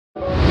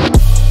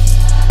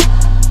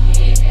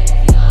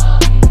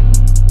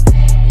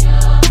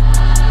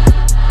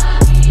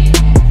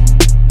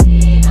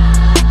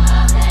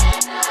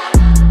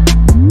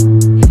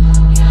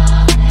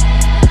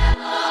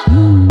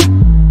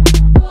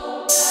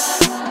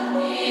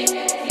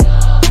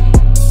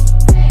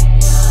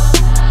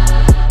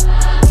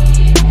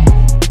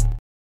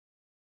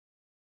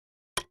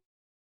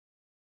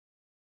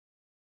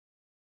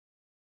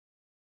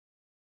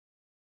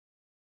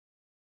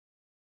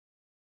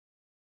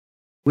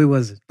Where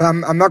was it? But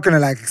I'm not gonna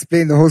like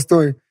explain the whole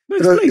story. No,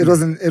 It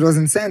was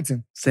in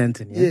Sandton.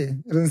 Sandton, yeah. Yeah,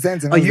 it was in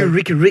Sandton. Are you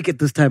Riky Rick at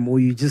this time, or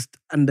you just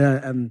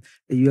under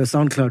you're a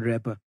SoundCloud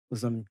rapper or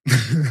something?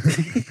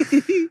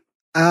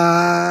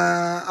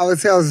 I would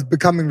say I was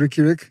becoming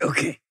Riky Rick.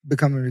 Okay.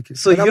 Becoming Ricky.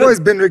 So I've always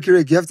been Riky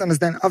Rick. You have to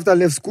understand, after I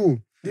left school,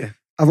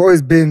 I've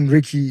always been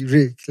Riky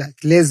Rick. Like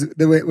Les,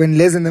 when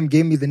Les and them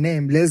gave me the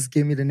name, Les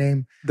gave me the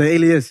name. The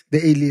alias.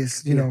 The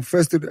alias. You know,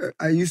 first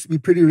I used to be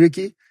pretty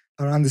Ricky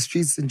around the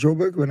streets in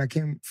Joburg when I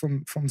came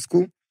from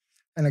school.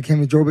 And I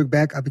came to Joburg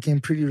back, I became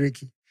Pretty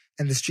Ricky.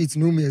 And the streets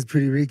knew me as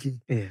Pretty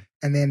Ricky. Yeah.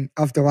 And then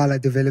after a while, I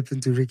developed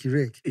into Riky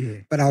Rick. Yeah.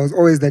 But I was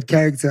always that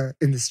character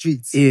in the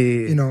streets. Yeah.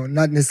 You know,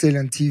 not necessarily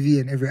on TV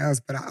and everywhere else,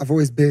 but I've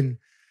always been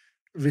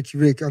Riky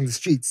Rick on the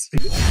streets.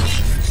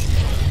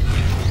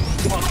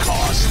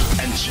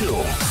 Podcast and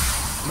chill.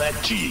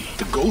 Mac G,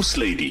 the Ghost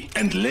Lady,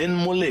 and Len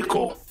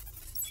Moleko.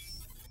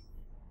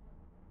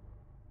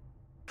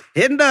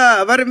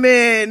 Hinda,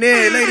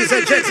 ladies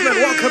and gentlemen,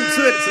 welcome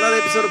to it. It's another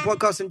episode of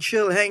Podcast and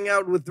Chill, hanging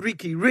out with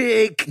Riky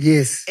Rick.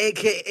 Yes.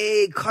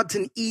 A.K.A.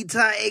 Cotton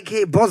Eater,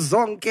 A.K.A.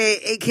 Bozonke,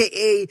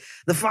 A.K.A.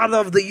 the father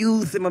of the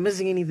youth. Am I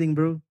missing anything,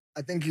 bro?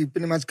 I think you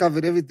pretty much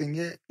covered everything,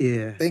 yeah.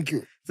 Yeah. Thank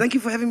you. Thank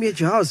you for having me at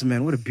your house,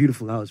 man. What a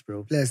beautiful house,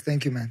 bro. Bless,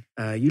 thank you, man.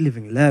 You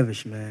living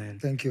lavish, man.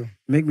 Thank you.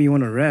 Make me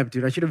want to rap,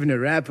 dude. I should have been a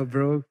rapper,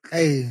 bro.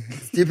 Hey,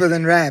 it's deeper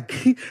than rap.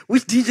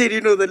 Which DJ do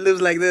you know that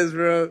lives like this,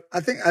 bro?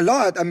 I think a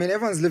lot. I mean,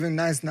 everyone's living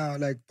nice now,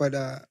 like, but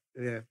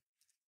yeah.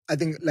 I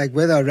think like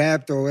whether I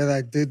rapped or whether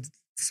I did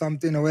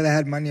something or whether I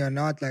had money or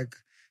not, like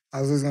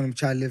I was always going to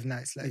try to live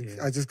nice. Like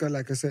I just got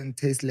like a certain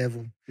taste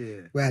level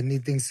where I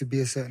need things to be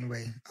a certain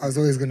way. I was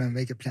always going to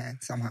make a plan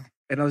somehow.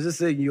 And I was just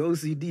saying, you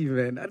OCD,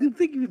 man. I didn't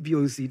think you would be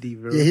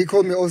OCD, bro. Yeah, he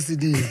called me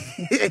OCD.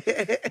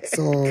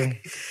 So,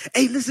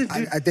 hey, listen,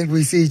 dude. I think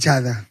we see each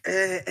other.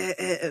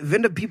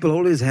 Vendor people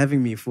always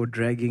having me for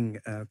dragging,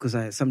 because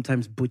I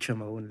sometimes butcher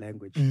my own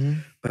language.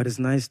 Mm-hmm. But it's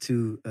nice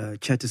to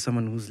chat to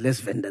someone who's less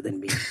vendor than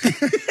me.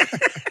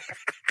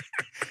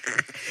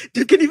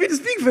 Dude, can you even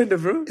speak vendor,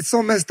 bro? It's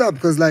so messed up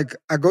because like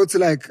I'll go to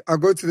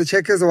the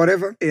Checkers or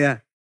whatever. Yeah.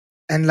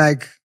 And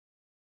like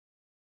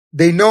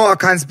they know I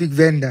can't speak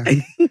vendor.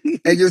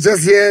 And you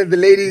just hear the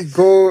lady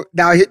go,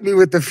 now hit me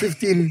with the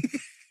 15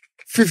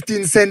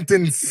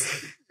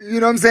 sentence. You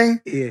know what I'm saying?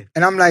 Yeah.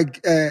 And I'm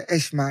like,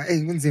 Eshma,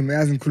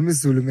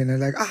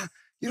 like,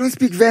 you don't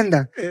speak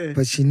vendor. Yeah.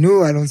 But she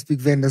knew I don't speak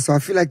vendor. So I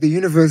feel like the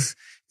universe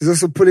is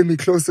also pulling me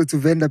closer to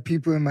vendor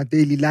people in my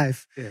daily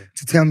life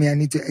to tell me I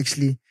need to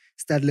actually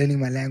start learning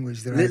my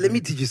language. Let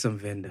me teach you some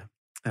vendor.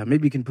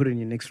 Maybe you can put it in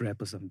your next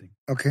rap or something.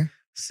 Okay.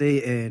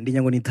 Say,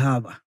 Ndinyago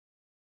nitaba.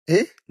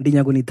 Eh?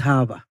 Ndinyago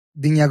nitaba.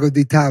 Ndinyago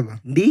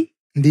nitaba. Ndi?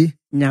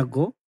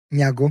 Nyago.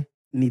 Nyago.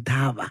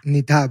 Nitaba.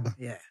 Nitaba.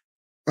 Yeah.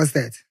 What's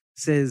that?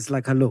 Says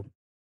like hello.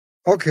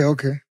 Okay.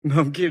 No,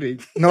 I'm kidding.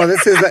 No,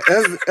 that's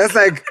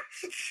like,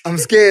 I'm not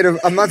scared.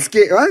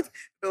 What?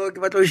 No,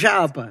 but I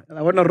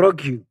want to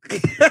rock you.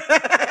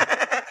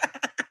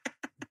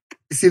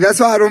 See, that's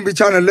why I don't be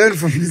trying to learn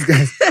from these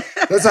guys.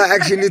 That's why I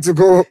actually need to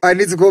go. I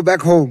need to go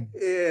back home.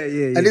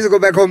 Yeah. I need to go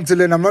back home to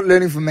learn. I'm not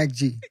learning from Mac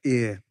G.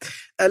 Yeah.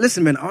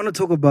 Listen, man, I want to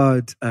talk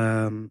about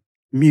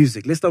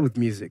music. Let's start with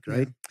music,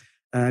 right?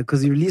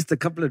 Because you released a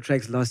couple of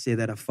tracks last year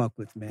that I fuck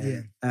with,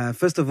 man. Yeah.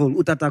 First of all,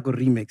 Utatako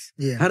remix.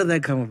 Yeah. How did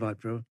that come about,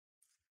 bro?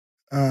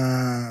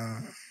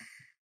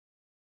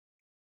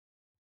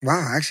 Wow,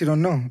 I actually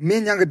don't know. Me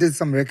and Younger did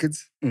some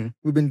records.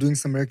 We've been doing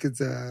some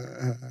records.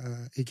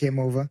 He came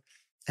over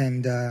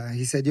and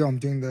he said, yo, I'm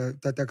doing the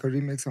Utatako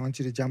remix. I want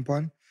you to jump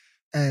on.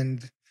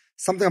 And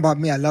something about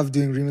me, I love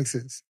doing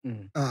remixes.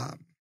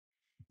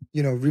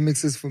 You know,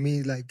 remixes for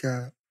me, like,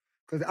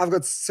 because I've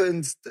got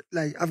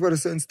a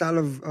certain style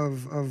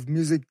of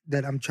music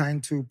that I'm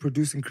trying to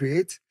produce and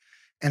create.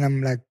 And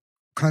I'm like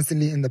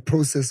constantly in the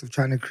process of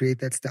trying to create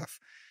that stuff.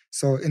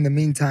 So in the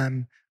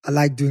meantime, I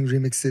like doing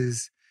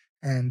remixes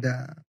and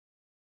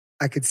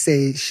I could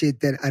say shit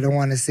that I don't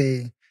want to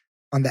say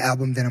on the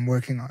album that I'm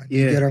working on.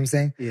 You get what I'm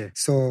saying? Yeah.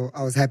 So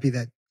I was happy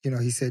that, you know,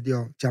 he said,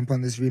 yo, jump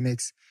on this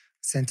remix,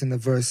 sent in the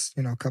verse,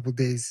 you know, a couple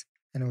days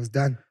and it was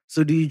done.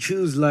 So do you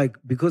choose like,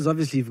 because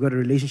obviously you've got a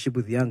relationship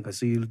with Younger,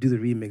 so you'll do the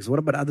remix. What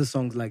about other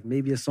songs, like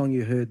maybe a song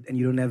you heard and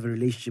you don't have a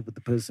relationship with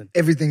the person?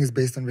 Everything is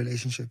based on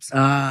relationships.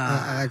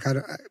 Without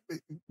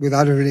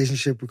a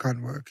relationship, we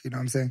can't work. You know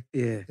what I'm saying?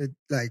 Yeah.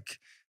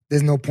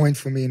 There's no point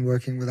for me in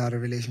working without a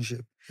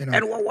relationship. You know?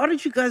 And why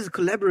don't you guys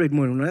collaborate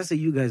more? When I say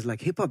you guys,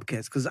 like hip-hop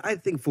cats, because I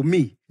think for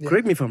me,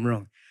 correct me if I'm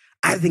wrong,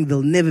 I think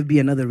there'll never be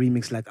another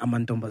remix like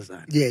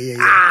Amantombazan. Yeah.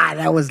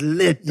 That was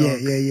lit,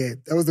 dog. Yeah.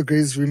 That was the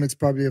greatest remix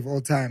probably of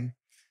all time.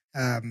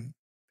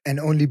 And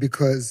only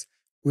because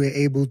we're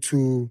able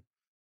to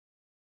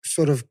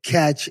sort of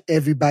catch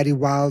everybody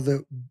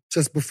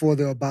just before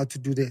they're about to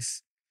do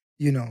this.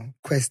 You know,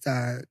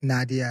 Questa,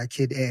 Nadia,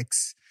 Kid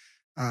X,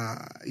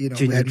 you know,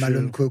 we had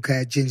Malum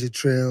Coca, Ginger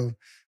Trail,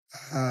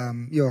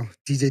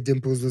 DJ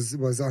Dimples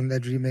was on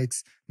that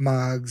remix,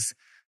 Mugs,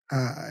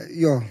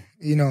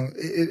 you know,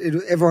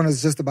 everyone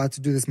was just about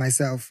to do this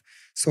myself.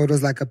 So it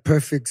was like a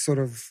perfect sort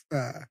of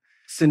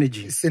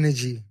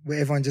synergy, where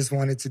everyone just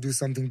wanted to do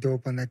something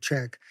dope on that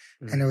track.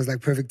 And it was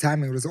like perfect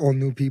timing. It was all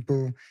new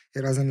people.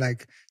 It wasn't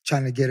like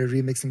trying to get a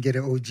remix and get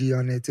an OG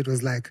on it. It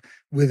was like,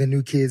 we're the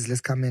new kids,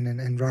 let's come in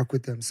and rock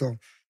with them. So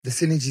the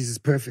synergies is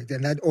perfect.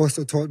 And that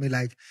also taught me,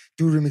 like,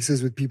 do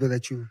remixes with people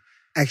that you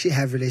actually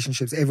have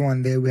relationships.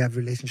 Everyone there we have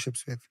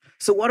relationships with.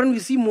 So why don't we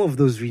see more of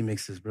those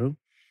remixes, bro?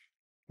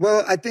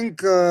 Well, I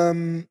think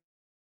there's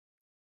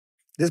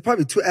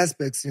probably two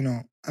aspects, you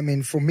know. I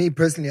mean, for me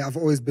personally, I've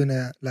always been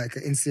an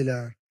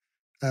insular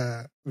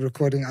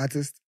recording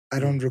artist. I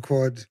don't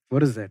record.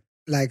 What is that?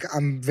 Like,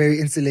 I'm very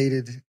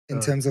insulated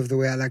in terms of the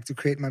way I like to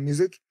create my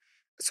music.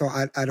 So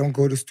I don't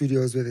go to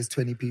studios where there's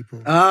 20 people.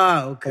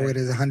 Okay. Or where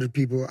there's 100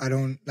 people. I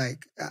don't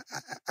like,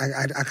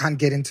 I can't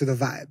get into the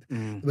vibe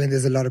when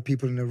there's a lot of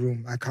people in the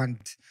room. I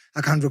can't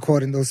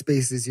record in those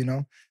spaces, you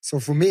know? So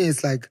for me,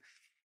 it's like,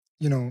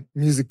 you know,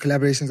 music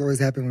collaborations always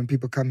happen when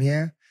people come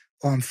here,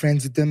 or I'm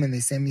friends with them and they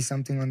send me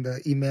something on the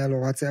email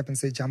or WhatsApp and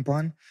say, jump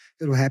on.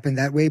 It will happen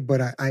that way,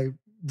 but I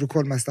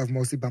record my stuff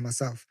mostly by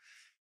myself.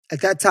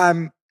 At that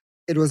time,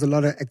 it was a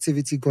lot of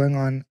activity going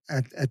on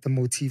at the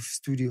Motif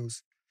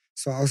studios.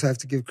 So I also have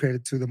to give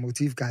credit to the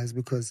Motif guys,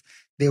 because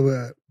they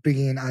were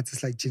bringing in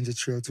artists like Ginger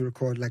Trio to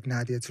record, like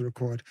Nadia to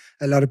record.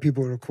 A lot of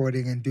people were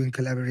recording and doing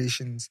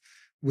collaborations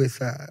with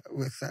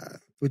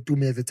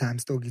Dumi at the time,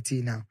 Stogie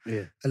T now.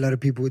 Yeah. A lot of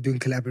people were doing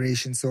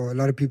collaborations. So a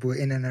lot of people were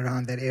in and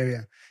around that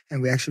area.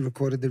 And we actually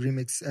recorded the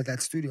remix at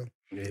that studio.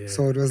 Yeah.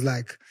 So it was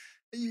like,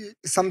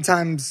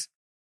 sometimes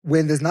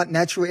when there's not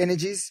natural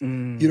energies,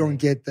 you don't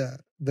get the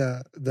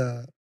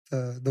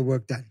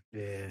work done.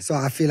 Yeah. So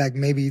I feel like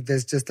maybe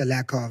there's just a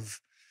lack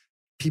of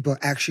people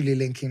actually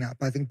linking up.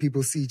 I think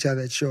people see each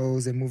other at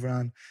shows and move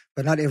around,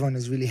 but not everyone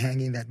is really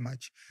hanging that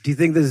much. Do you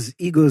think there's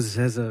egos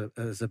as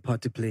a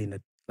part to play in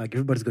it? Like,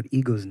 everybody's got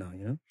egos now,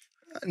 you know?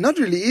 Not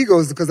really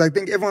egos, because I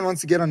think everyone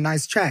wants to get on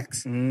nice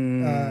tracks.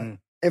 Everyone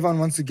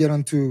wants to get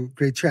onto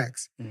great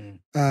tracks.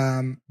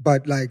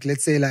 But like,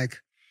 let's say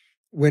like,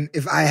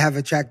 if I have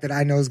a track that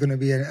I know is going to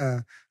be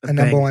a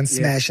number one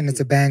smash and it's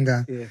a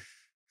banger,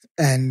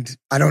 and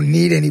I don't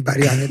need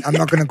anybody on it, I'm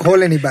not going to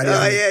call anybody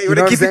on it. Yeah, you want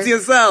to keep it to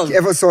yourself.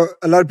 So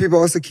a lot of people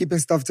are also keeping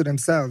stuff to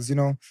themselves, you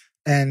know.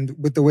 And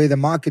with the way the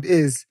market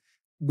is,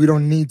 we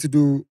don't need to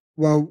do,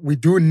 well, we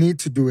do need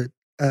to do it.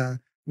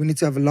 We need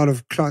to have a lot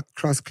of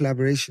cross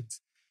collaborations.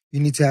 You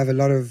need to have a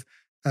lot of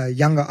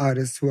younger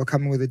artists who are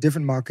coming with a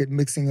different market,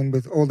 mixing in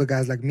with older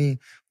guys like me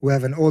who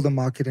have an older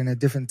market and a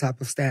different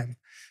type of stamp.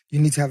 You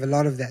need to have a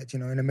lot of that. You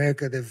know, in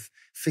America, they've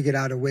figured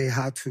out a way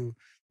how to,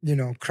 you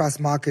know, cross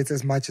markets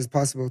as much as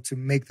possible to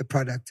make the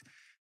product,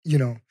 you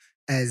know,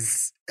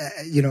 as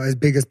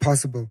big as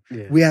possible.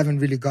 Yeah. We haven't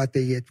really got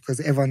there yet, because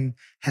everyone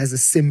has a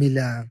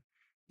similar,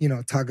 you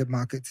know, target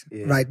market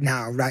right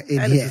now, right in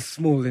and here. It's a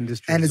small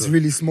industry. And it's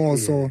really small.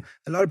 Yeah. So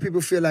a lot of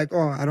people feel like,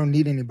 oh, I don't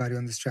need anybody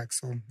on this track.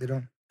 So they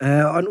don't.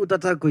 On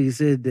Utatako, you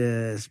said,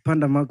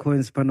 spanda my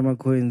coins,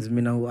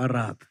 mina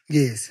Arab.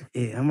 Yes.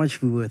 Yeah, how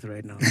much we worth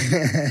right now?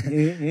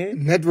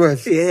 Net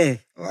worth. Yeah.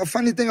 A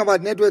funny thing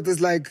about net worth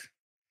is like,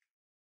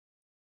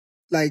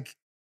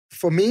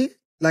 for me,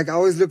 like, I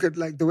always look at,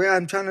 like, the way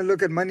I'm trying to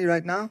look at money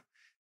right now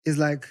is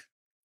like,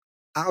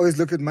 I always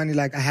look at money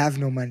like I have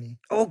no money.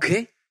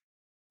 Okay.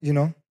 You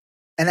know?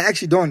 And I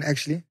actually don't,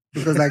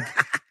 because like,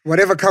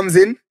 whatever comes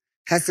in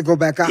has to go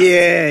back out.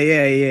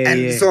 Yeah.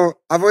 And so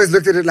I've always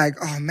looked at it like,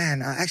 oh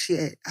man, I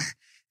actually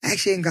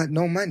ain't got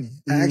no money.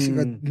 I actually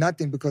got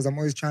nothing, because I'm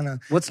always trying to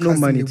What's no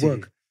money to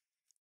work.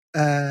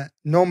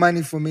 No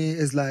money for me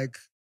is like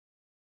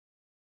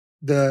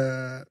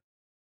I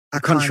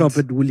can't shop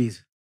at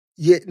Woolies.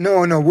 Yeah,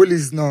 no,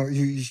 Woolies, no.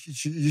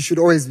 You should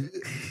always,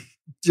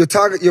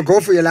 your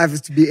goal for your life is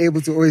to be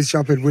able to always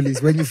shop at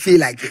Woolies when you feel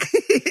like it.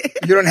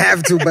 You don't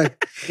have to, but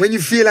when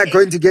you feel like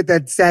going to get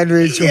that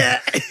sandwich, or,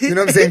 you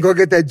know what I'm saying, go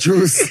get that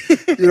juice,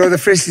 you know, the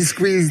freshly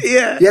squeezed.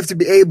 Yeah. You have to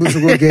be able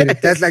to go get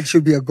it. That's like,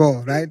 should be a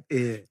goal, right?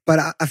 Yeah.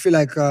 But I feel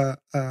like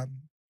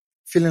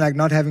feeling like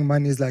not having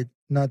money is like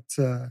not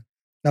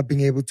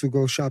being able to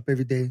go shop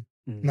every day,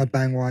 not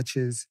buying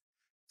watches,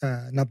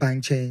 not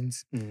buying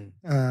chains,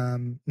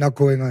 not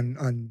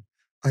going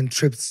on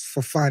trips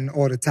for fun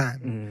all the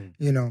time,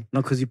 you know.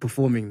 Not because you're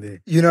performing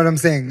there. You know what I'm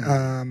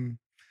saying?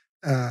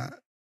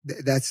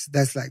 That's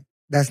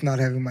not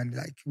having money.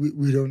 Like,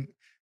 you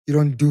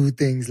don't do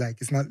things like,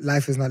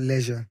 life is not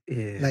leisure.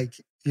 Yeah. Like,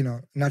 you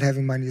know, not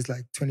having money is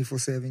like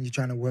 24/7. You're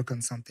trying to work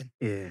on something.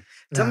 Yeah.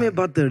 Tell me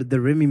about the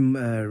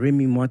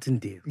Remy Martin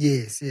deal.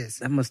 Yes.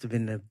 That must have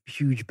been a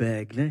huge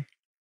bag, ne?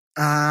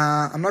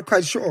 I'm not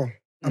quite sure.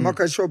 I'm not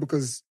quite sure,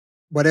 because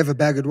whatever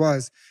bag it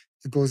was,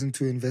 it goes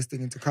into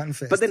investing into Cotton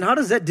Fest. But then how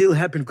does that deal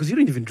happen? Because you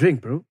don't even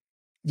drink, bro.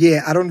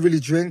 Yeah, I don't really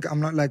drink.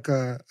 I'm not like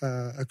a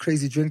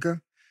crazy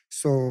drinker.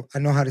 So I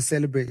know how to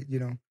celebrate, you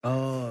know.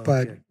 Oh,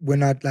 but okay. We're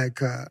not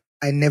like,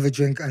 I never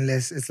drink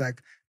unless it's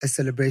like a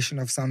celebration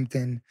of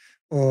something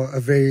or a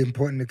very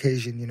important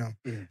occasion, you know.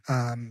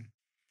 Yeah.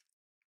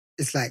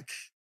 It's like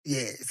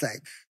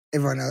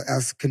everyone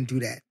else can do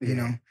that, you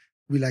know.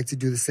 We like to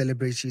do the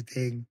celebration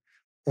thing.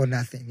 or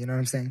nothing. You know what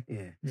I'm saying?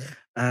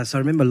 Yeah. So I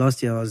remember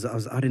last year I was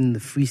out in the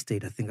Free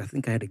State. I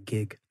think I had a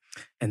gig,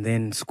 and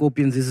then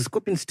Scorpions. There's a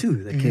Scorpions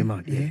 2 that came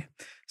out. Yeah.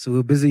 So we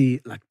were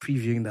busy like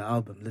previewing the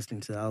album,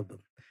 listening to the album,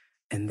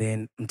 and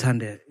then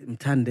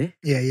Mtande.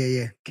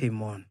 Yeah.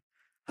 Came on.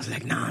 I was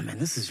like, nah, man,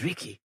 this is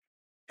Ricky.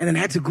 And then I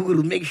had to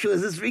Google to make sure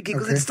is this Ricky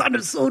because it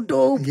sounded so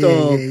dope,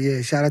 dog.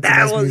 Yeah. Shout out to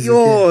that was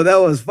music, that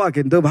was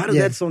fucking dope. How did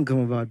that song come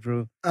about,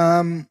 bro?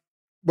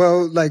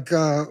 Well, like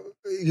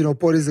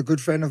Port is a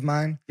good friend of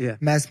mine. Yeah.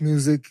 Mass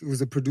Music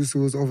was a producer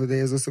who was over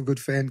there. He's also a good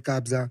friend,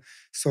 Kabza.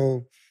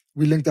 So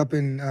we linked up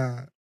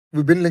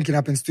we've been linking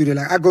up in studio.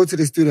 Like I go to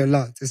the studio a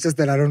lot. It's just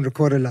that I don't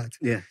record a lot.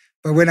 Yeah.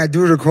 But when I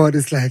do record,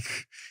 it's like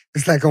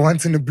a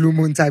once in a blue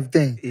moon type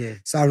thing. Yeah.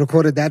 So I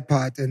recorded that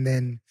part, and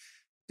then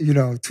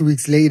 2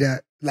 weeks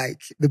later,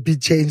 like the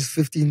beat changed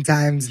 15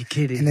 times. You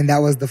kidding? And then that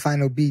was the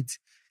final beat.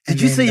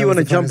 Did you say you want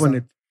to jump on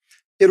it?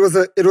 It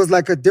was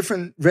like a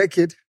different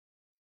record.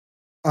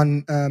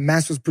 On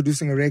Mass was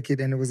producing a record,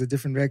 and it was a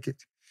different record.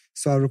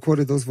 So I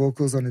recorded those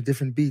vocals on a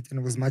different beat, and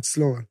it was much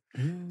slower.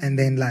 And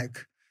then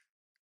like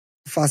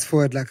fast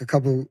forward like a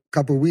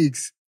couple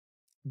weeks,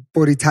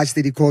 Body touched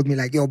it. He called me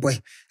like, yo boy,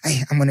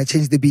 I'm gonna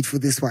change the beat for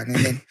this one, and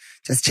then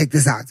just check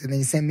this out. And then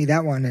he sent me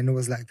that one, and it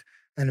was like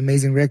an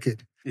amazing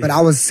record. Yeah. But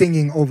I was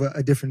singing over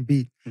a different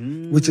beat,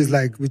 which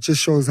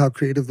just shows how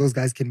creative those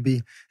guys can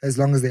be. As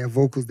long as they have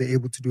vocals, they're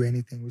able to do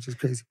anything, which is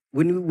crazy.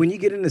 When you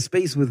get in a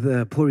space with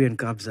Pori and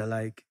Kabza,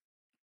 like,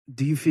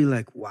 do you feel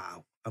like,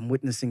 wow, I'm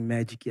witnessing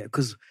magic here?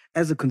 Because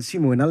as a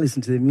consumer, when I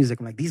listen to their music,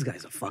 I'm like, these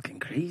guys are fucking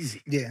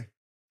crazy. Yeah.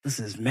 This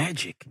is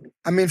magic.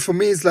 I mean, for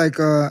me, it's like,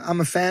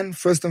 I'm a fan,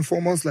 first and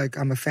foremost. Like,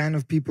 I'm a fan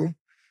of people.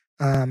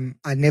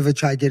 I never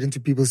try to get into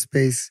people's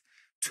space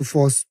to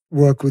force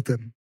work with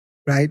them,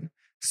 right?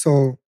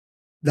 So,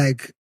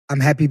 like, I'm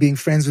happy being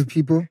friends with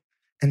people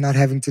and not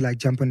having to, like,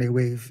 jump on their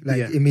wave,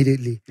 like,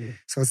 immediately. Yeah.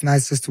 So it's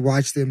nice just to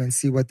watch them and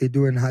see what they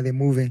do and how they're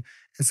moving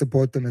and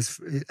support them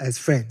as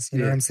friends. You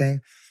know what I'm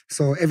saying?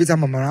 So every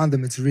time I'm around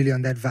them, it's really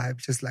on that vibe,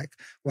 just, like,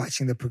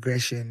 watching the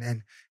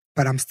progression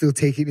but I'm still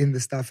taking in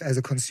the stuff as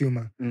a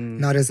consumer,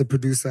 not as a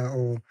producer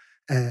or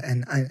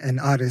an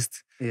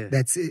artist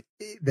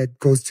that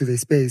goes to their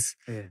space.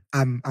 Yeah.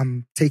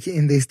 I'm taking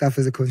in their stuff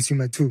as a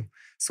consumer too.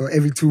 So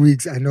every 2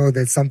 weeks, I know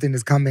that something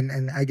is coming,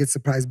 and I get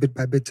surprised bit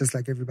by bit, just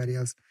like everybody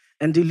else.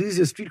 And do you lose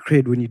your street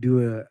cred when you do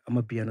a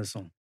Amapiano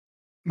song?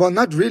 Well,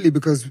 not really,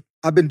 because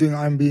I've been doing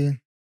R&B.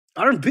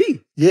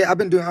 R&B? Yeah, I've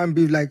been doing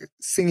R&B, like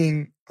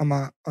singing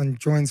on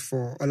joints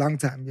for a long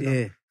time. You know?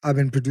 Yeah. I've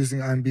been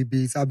producing R&B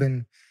beats.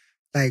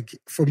 Like,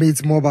 for me,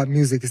 it's more about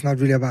music. It's not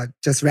really about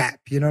just rap.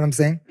 You know what I'm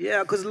saying?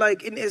 Yeah, because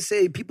like in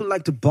SA, people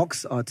like to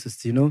box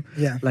artists, you know?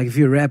 Yeah. Like if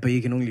you're a rapper,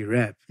 you can only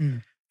rap.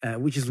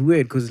 Which is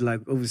weird because like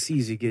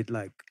overseas, you get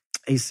like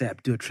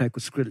ASAP do a track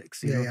with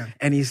Skrillex, you know? Yeah.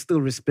 And he's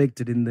still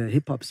respected in the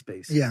hip-hop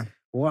space. Yeah.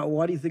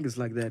 Why do you think it's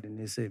like that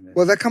in SA, man?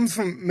 Well, that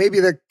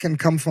can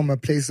come from a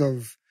place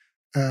of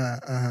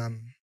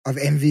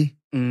envy.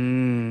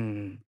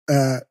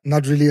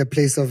 Not really a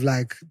place of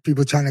like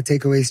people trying to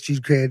take away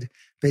street cred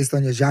based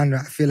on your genre.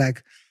 I feel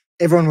like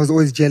everyone was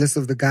always jealous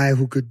of the guy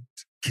who could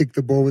kick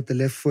the ball with the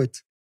left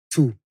foot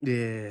too.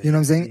 Yeah. You know what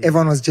I'm saying? Yeah.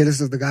 Everyone was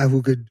jealous of the guy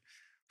who could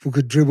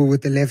dribble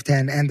with the left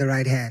hand and the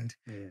right hand.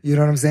 Yeah. You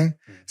know what I'm saying?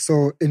 Yeah.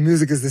 So in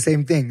music it's the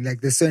same thing.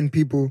 Like there's certain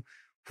people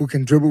who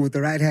can dribble with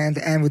the right hand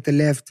and with the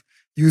left,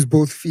 use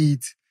both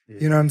feet. Yeah.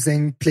 You know what I'm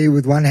saying? Play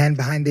with one hand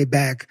behind their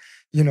back.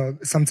 You know,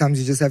 sometimes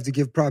you just have to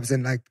give props.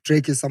 And like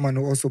Drake is someone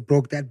who also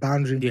broke that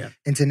boundary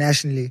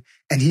internationally,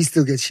 and he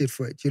still gets shit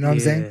for it. You know what I'm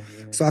saying?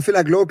 Yeah. So I feel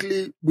like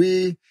locally,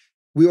 we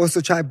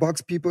also try to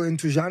box people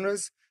into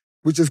genres,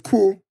 which is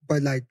cool,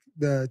 but like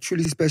the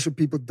truly special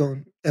people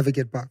don't ever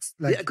get boxed.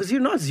 Like, because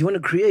you're not. You want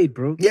to create,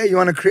 bro. Yeah, you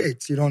want to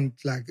create. You don't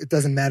like, it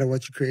doesn't matter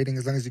what you're creating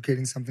as long as you're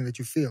creating something that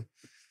you feel,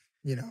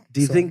 you know. Do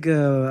you think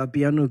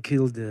piano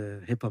killed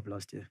hip-hop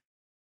last year?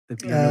 The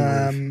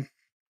piano wave?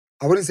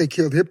 I wouldn't say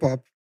killed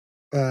hip-hop.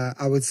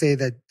 I would say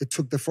that it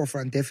took the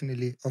forefront,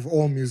 definitely, of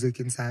all music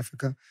in South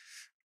Africa.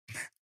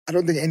 I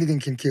don't think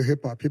anything can kill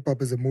hip-hop.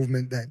 Hip-hop is a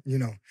movement that, you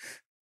know,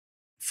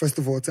 first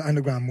of all, it's an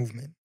underground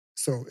movement.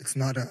 So it's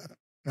not a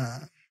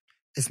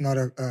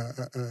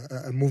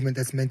movement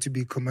that's meant to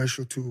be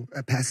commercial to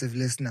a passive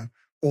listener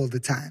all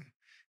the time.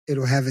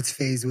 It'll have its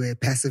phase where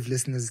passive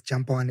listeners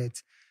jump on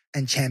it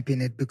and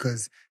champion it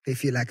because they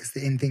feel like it's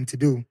the in thing to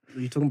do. Are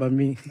you talking about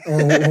me?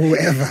 Or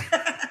whoever,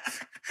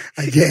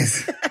 I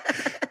guess.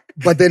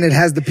 But then it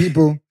has the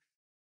people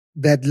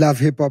that love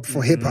hip-hop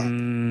for hip-hop.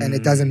 And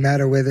it doesn't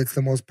matter whether it's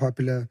the most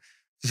popular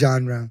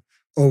genre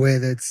or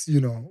whether it's,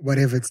 you know,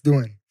 whatever it's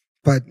doing.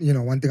 But, you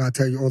know, one thing I'll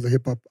tell you, all the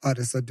hip-hop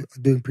artists are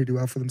doing pretty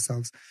well for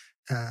themselves.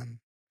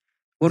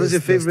 What was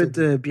your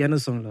favorite piano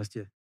song last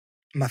year?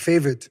 My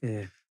favorite?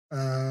 Yeah.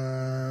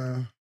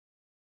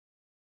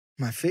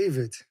 My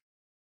favorite?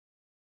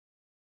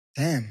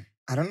 Damn.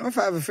 I don't know if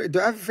I have a favorite. Do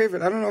I have a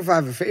favorite? I don't know if I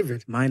have a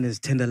favorite. Mine is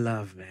Tender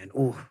Love, man.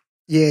 Oh.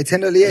 Yeah,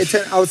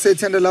 I would say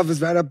Tender Love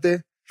is right up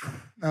there.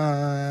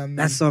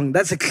 That song,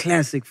 that's a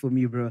classic for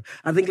me, bro.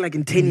 I think like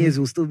in 10 years,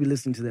 we'll still be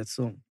listening to that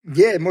song.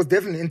 Yeah, most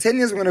definitely. In 10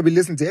 years, we're going to be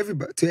listening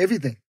to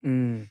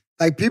everything.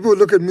 Like, people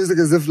look at music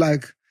as if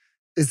like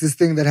it's this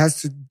thing that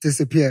has to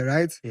disappear,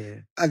 right?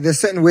 Yeah. There's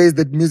certain ways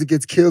that music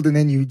gets killed and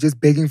then you're just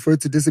begging for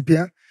it to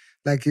disappear.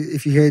 Like,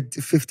 if you hear it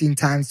 15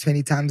 times,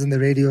 20 times on the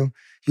radio,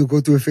 you'll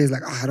go through a phase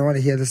like, I don't want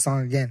to hear the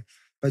song again.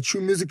 But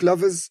true music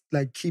lovers,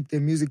 like, keep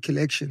their music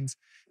collections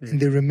and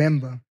they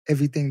remember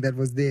everything that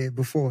was there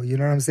before. You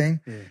know what I'm saying?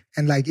 Yeah.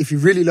 And like, if you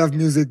really love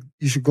music,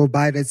 you should go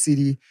buy that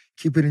CD,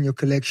 keep it in your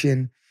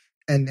collection,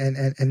 and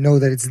know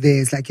that it's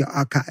there. It's like your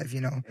archive,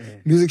 you know? Yeah.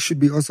 Music should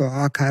be also an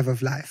archive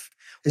of life.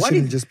 It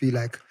shouldn't just be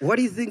like... Why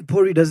do you think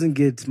Pori doesn't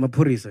get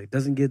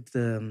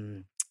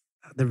the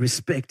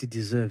respect it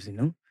deserves, you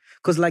know?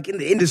 Because like in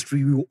the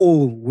industry, we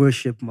all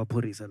worship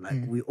Maphorisa.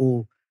 Like we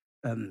all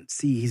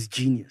see his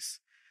genius.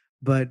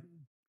 But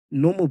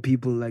normal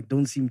people like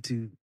don't seem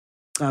to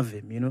have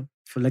him, you know,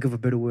 for lack of a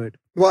better word.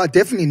 Well,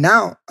 definitely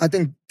now. I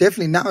think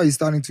definitely now he's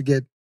starting to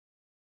get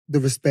the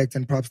respect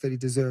and props that he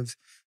deserves.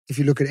 If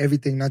you look at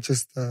everything, not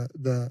just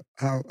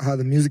how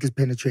the music is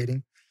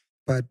penetrating,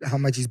 but how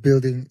much he's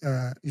building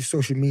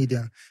social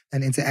media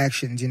and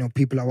interactions. You know,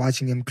 people are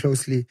watching him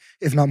closely,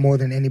 if not more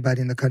than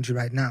anybody in the country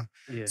right now.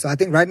 Yeah. So I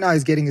think right now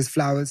he's getting his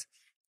flowers.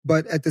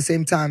 But at the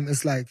same time,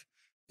 it's like,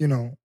 you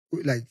know,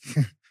 like,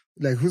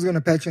 like who's going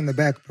to pat you in the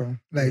back, bro?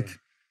 Like,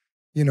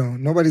 you know,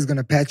 nobody's going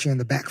to pat you in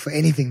the back for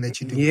anything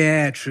that you do.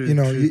 Yeah, true. You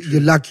know,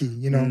 you're lucky,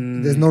 you know.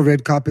 There's no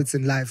red carpets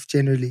in life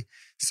generally.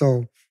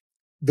 So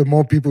the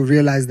more people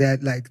realize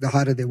that, like, the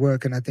harder they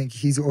work. And I think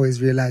he's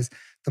always realized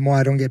the more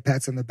I don't get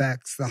pats on the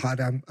back, the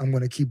harder I'm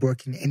going to keep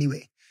working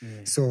anyway.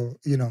 Yeah. So,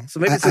 you know. So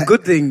maybe it's a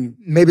good thing.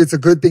 Maybe it's a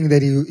good thing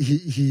that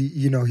he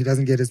you know, he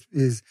doesn't get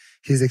his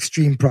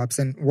extreme props.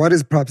 And what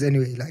is props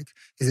anyway? Like,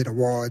 is it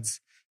awards?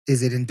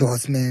 Is it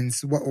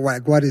endorsements?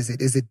 What is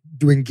it? Is it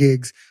doing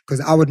gigs? Because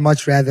I would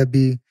much rather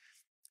be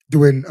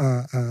doing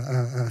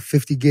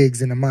 50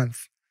 gigs in a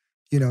month,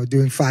 you know,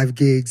 doing 5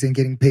 gigs and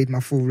getting paid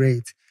my full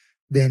rate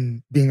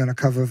than being on a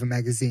cover of a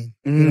magazine.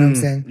 You know what I'm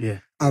saying? Yeah.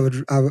 I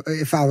would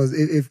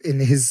if in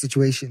his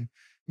situation,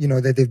 you know,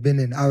 that they've been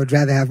in, I would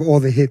rather have all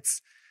the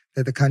hits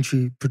that the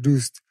country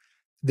produced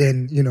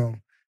than, you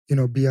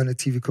know, be on a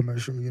TV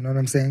commercial. You know what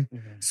I'm saying?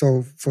 Mm-hmm.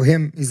 So for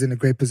him, he's in a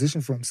great position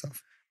for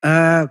himself.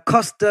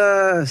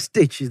 Costa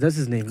Stitch, that's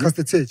his name.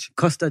 Costa Titch.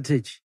 Costa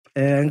Titch.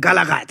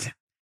 Ngalagat.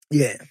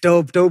 Yeah.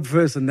 Dope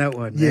verse on that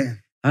one. Man. Yeah.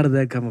 How did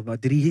that come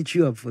about? Did he hit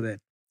you up for that?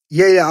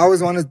 Yeah. I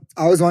always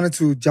wanted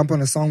to jump on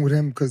a song with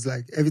him because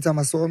like every time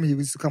I saw him, he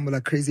used to come with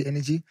like crazy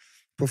energy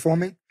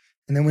performing.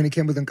 And then when he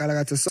came with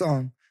Nkalagata's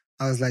song,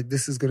 I was like,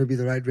 this is going to be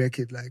the right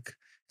record. Like,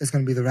 it's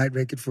going to be the right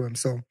record for him.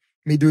 So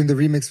me doing the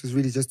remix was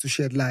really just to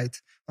shed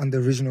light on the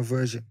original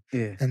version.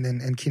 Yeah.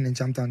 And Keenan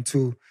jumped on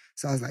too.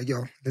 So I was like,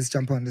 yo, let's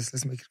jump on this.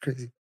 Let's make it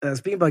crazy.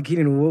 Speaking about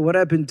Keenan, what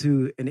happened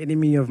to an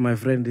enemy of my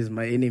friend is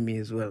my enemy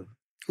as well?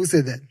 Who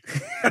said that?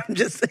 I'm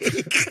just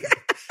saying.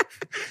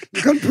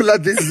 You can't pull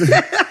out this,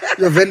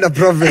 your vendor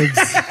proverbs.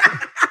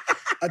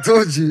 I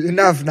told you,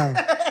 enough now.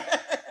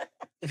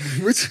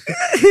 Who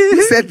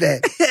said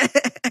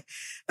that?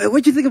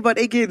 What do you think about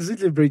AK and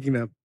Zutle breaking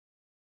up?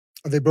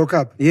 Oh, they broke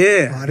up?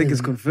 Yeah, I think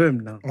it's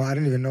confirmed now. Oh, I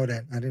didn't even know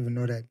that.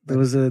 But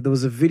there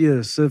was a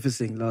video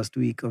surfacing last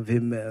week of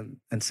him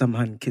and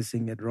Samhan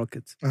kissing at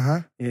Rockets.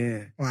 Uh-huh.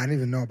 Yeah. Well, I didn't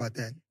even know about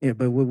that. Yeah,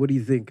 but what do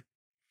you think?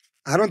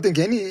 I don't think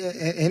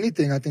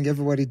anything. I think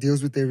everybody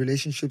deals with their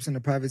relationships in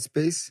a private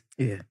space.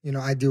 Yeah. You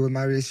know, I deal with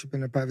my relationship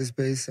in a private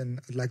space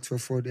and I'd like to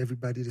afford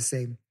everybody the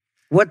same.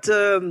 What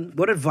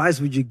advice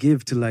would you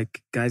give to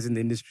like guys in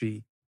the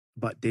industry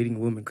about dating a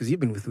woman? Because you've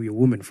been with your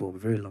woman for a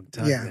very long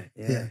time. Yeah.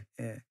 Man.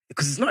 Yeah.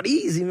 Because it's not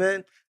easy,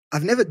 man.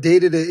 I've never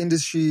dated an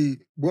industry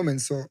woman,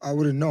 so I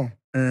wouldn't know.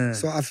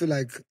 So I feel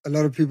like a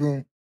lot of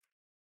people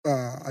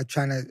are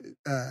trying to,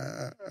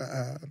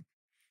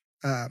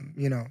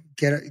 you know,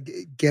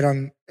 get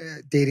on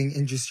dating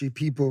industry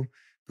people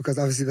because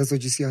obviously that's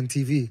what you see on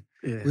TV,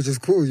 which is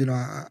cool. You know,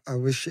 I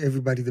wish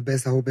everybody the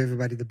best. I hope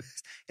everybody the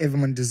best.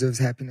 Everyone deserves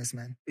happiness,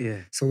 man.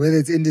 Yeah. So whether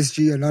it's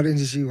industry or not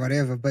industry,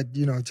 whatever, but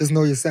you know, just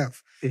know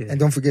yourself and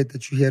don't forget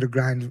that you're here to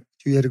grind.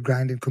 You're here to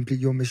grind and complete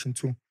your mission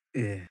too.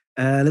 Yeah.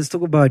 Let's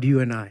talk about You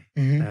and I.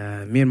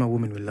 Mm-hmm. Me and my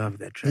woman, we love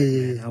that track.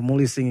 Yeah. I'm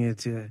only singing it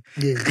to her.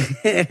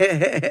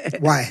 Yeah.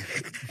 Why?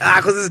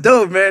 Because it's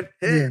dope, man.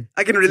 Yeah.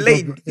 I can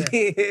relate.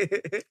 Yeah.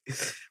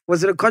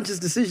 Was it a conscious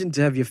decision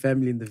to have your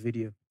family in the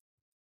video?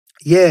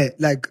 Yeah,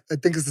 like I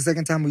think it's the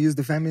second time we used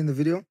the family in the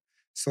video.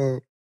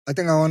 So I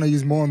think I want to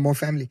use more and more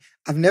family.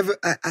 I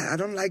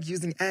don't like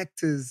using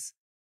actors.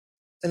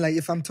 And like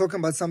if I'm talking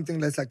about something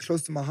that's like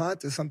close to my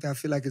heart or something I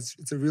feel like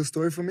it's a real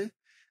story for me,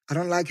 I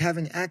don't like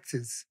having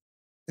actors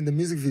in the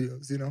music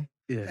videos, you know?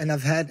 Yeah. And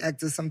I've had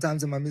actors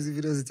sometimes in my music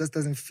videos, it just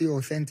doesn't feel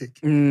authentic.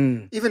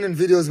 Even in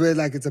videos where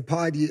like it's a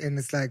party and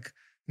it's like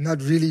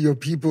not really your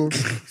people, it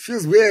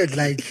feels weird.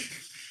 Like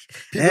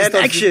and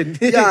action.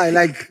 Yeah,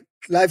 like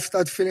life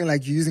starts feeling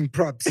like you're using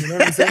props, you know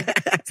what I'm saying?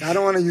 So I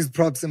don't want to use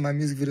props in my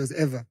music videos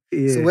ever.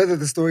 Yeah. So whether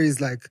the story is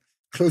like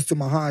close to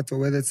my heart or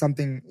whether it's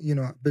something,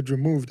 a bit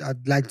removed,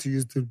 I'd like to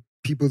use the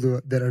people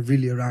that are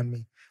really around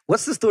me.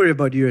 What's the story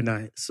about you and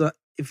I? So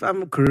if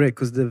I'm correct,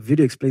 because the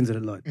video explains it a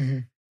lot,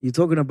 you're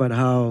talking about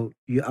how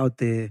you're out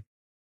there,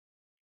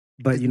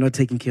 but you're not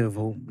taking care of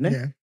home. Ne?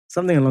 Yeah.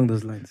 Something along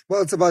those lines.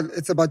 Well,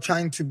 it's about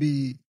trying to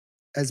be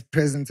as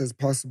present as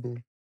possible.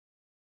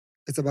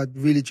 It's about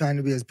really trying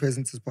to be as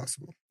present as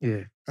possible.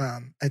 Yeah.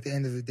 At the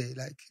end of the day,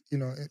 like,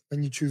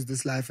 when you choose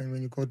this life and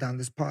when you go down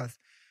this path,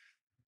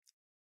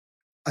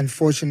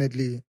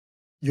 unfortunately,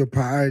 your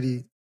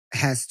priority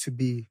has to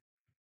be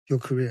your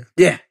career.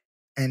 Yeah.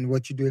 And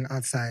what you're doing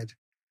outside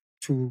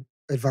to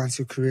advance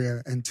your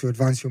career and to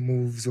advance your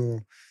moves,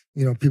 or,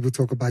 people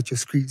talk about your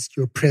streets,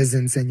 your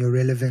presence and your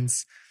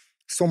relevance.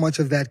 So much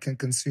of that can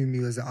consume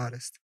you as an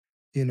artist,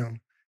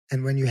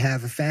 And when you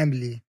have a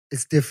family,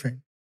 it's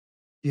different,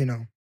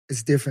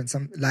 It's different.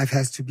 Life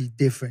has to be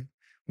different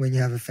when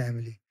you have a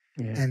family.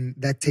 Yeah. And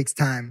that takes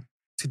time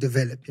to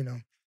develop,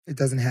 It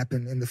doesn't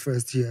happen in the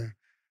first year,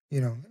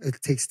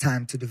 It takes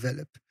time to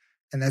develop.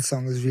 And that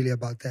song is really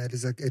about that.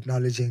 It's like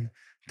acknowledging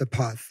the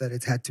path that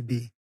it had to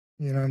be.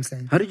 You know what I'm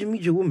saying? How did you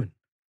meet your woman?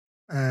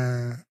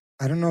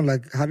 I don't know,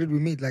 like, how did we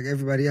meet? Like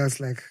everybody else,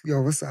 like,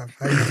 yo, what's up?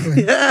 How you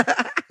doing?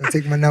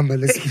 Take my number.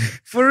 Let's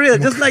For real,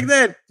 just like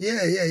that.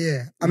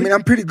 Yeah. I mean,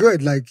 I'm pretty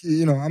good. Like,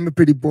 I'm a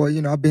pretty boy.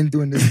 I've been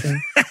doing this thing.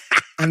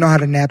 I know how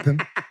to nap him.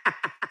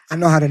 It's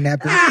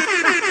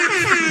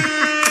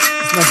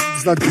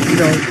not, you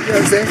know what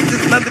I'm saying?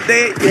 Just another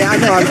day. Yeah, I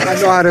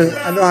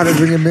know how to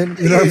bring him in.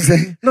 You know what I'm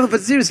saying? No,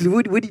 but seriously,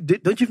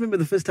 don't you remember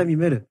the first time you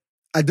met her?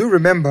 I do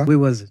remember. Where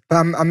was it? But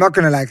I'm not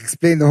gonna like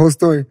explain the whole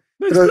story.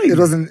 No, it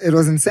was in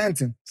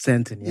Sandton.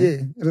 Sandton, yeah.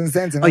 Yeah, it was in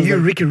Sandton. Are you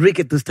Riky Rick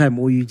at this time,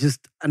 or you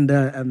just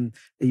under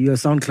you're a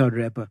SoundCloud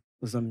rapper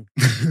or something?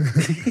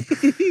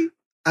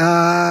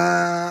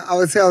 I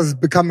would say I was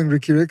becoming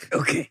Riky Rick.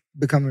 Okay.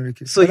 Becoming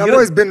Riky. So I've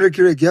always been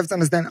Riky Rick. You have to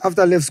understand,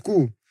 after I left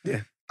school,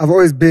 yeah, I've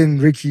always been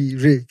Riky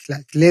Rick.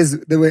 Like Les,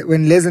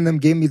 when Les and them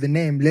gave me the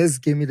name, Les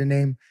gave me the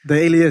name. The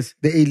alias.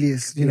 The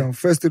alias. You know,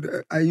 first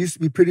I used to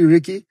be pretty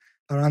Ricky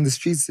around the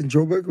streets in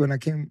Joburg when I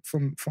came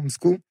from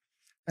school.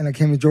 And I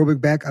came to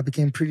Joburg back, I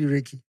became Pretty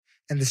Ricky.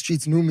 And the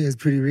streets knew me as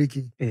Pretty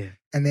Ricky. Yeah.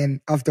 And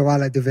then after a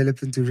while, I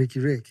developed into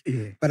Riky Rick.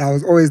 Yeah. But I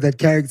was always that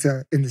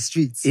character in the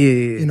streets. Yeah.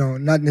 You know,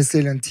 not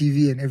necessarily on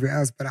TV and everywhere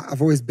else, but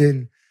I've always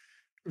been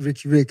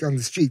Riky Rick on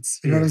the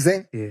streets. You know what I'm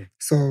saying? Yeah.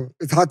 So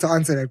it's hard to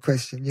answer that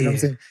question. You know what I'm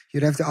saying?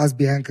 You'd have to ask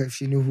Bianca if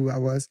she knew who I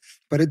was.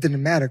 But it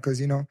didn't matter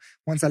because, you know,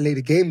 once I laid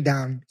the game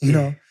down, you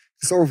know,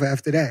 it's over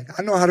after that.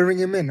 I know how to ring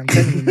him in. I'm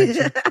telling you,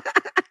 man.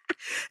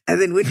 And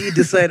then when do you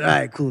decide, all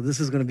right, cool, this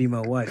is going to be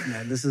my wife,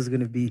 man. This is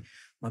going to be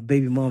my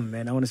baby mom,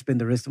 man. I want to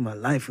spend the rest of my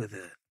life with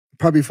her.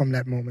 Probably from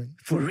that moment.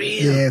 For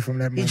real? Yeah, from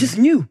that moment. You just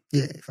knew?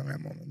 Yeah, from that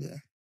moment, yeah.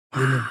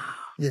 Wow.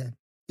 Yeah.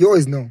 You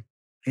always know.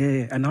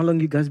 Yeah. And how long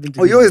you guys been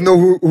together? Oh, you always know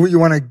who you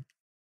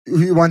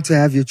want to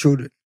have your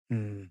children.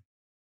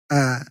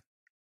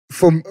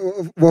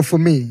 For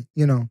me,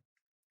 you know,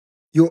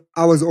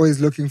 I was always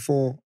looking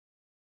for,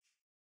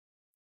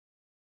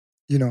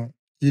 you know,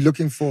 you're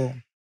looking for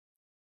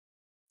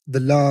the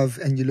love,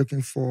 and you're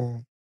looking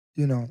for,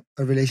 you know,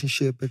 a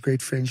relationship, a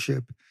great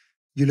friendship.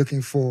 You're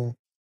looking for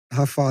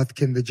how far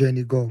can the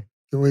journey go.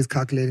 You're always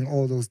calculating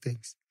all those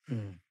things.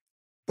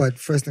 But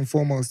first and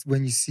foremost,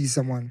 when you see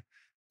someone,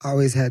 I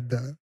always had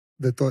the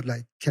thought,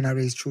 like, can I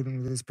raise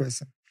children with this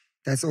person?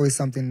 That's always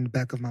something in the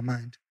back of my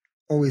mind.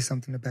 Always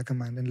something in the back of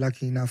my mind. And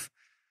lucky enough,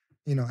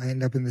 you know, I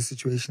end up in the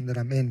situation that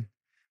I'm in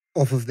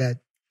off of that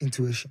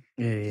intuition.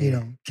 You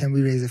know, can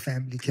we raise a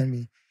family? Can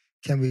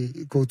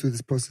we go through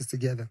this process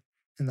together?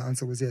 And the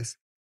answer was yes.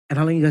 And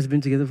how long you guys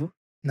been together for?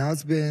 Now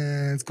it's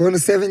going to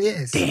 7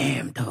 years.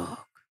 Damn, dog.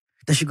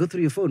 Does she go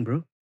through your phone,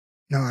 bro?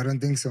 No, I don't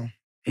think so.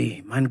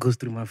 Hey, mine goes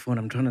through my phone.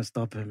 I'm trying to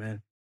stop her,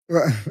 man.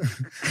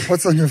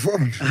 What's on your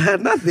phone?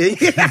 Nothing.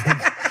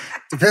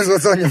 Depends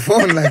what's on your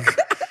phone. Like,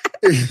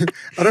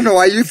 I don't know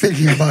why you're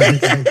thinking about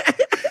it. Like,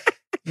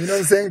 you know what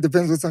I'm saying?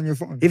 Depends what's on your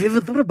phone. Have you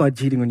ever thought about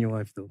cheating on your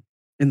wife, though,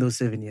 in those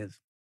 7 years?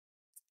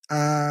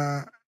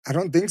 I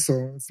don't think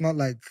so. It's not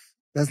like,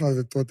 that's not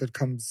the thought that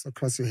comes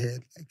across your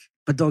head. Like,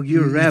 but dog,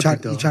 you're a rapper,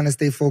 You're trying to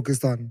stay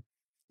focused on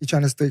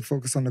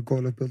the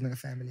goal of building a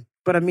family.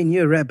 But I mean,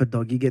 you're a rapper,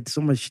 dog. You get so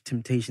much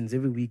temptations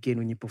every weekend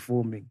when you're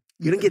performing.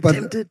 You don't get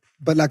tempted?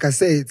 But like I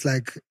say, it's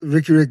like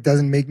Riky Rick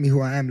doesn't make me who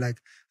I am. Like,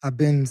 I've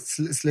been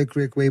Slick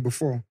Rick way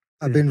before.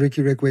 I've been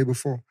Riky Rick way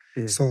before.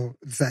 Yeah. So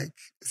it's like,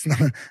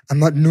 I'm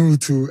not new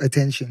to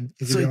attention.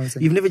 If you know what I'm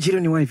saying. You've never cheated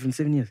on your wife in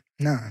 7 years?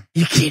 Nah.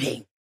 You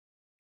kidding?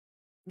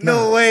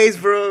 No ways,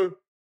 bro.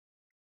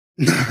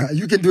 Nah,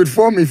 you can do it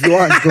for me if you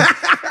want.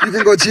 You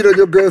can go cheat on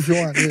your girl if you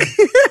want. Yeah.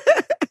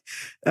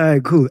 All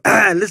right, cool.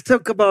 Let's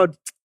talk about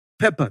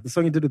Pepper, the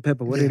song you did with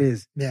Pepper, what it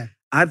is. Yeah.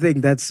 I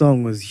think that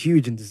song was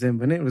huge in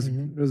December, and it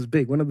was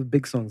big, one of the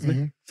big songs.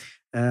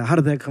 How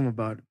did that come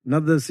about?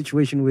 Another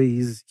situation where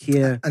he's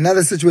here.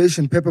 Another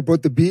situation, Pepper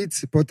brought the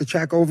beats, brought the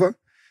track over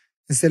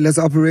and said, let's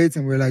operate.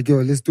 And we're like, yo,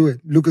 let's do it.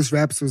 Lucas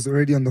Raps was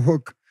already on the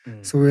hook.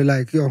 So we're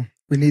like, yo,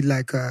 we need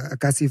like a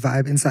Kasi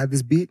vibe inside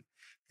this beat.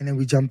 And then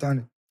we jumped on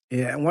it.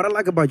 Yeah, and what I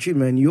like about you,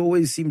 man, you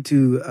always seem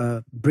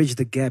to bridge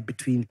the gap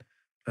between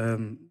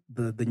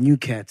the new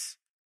cats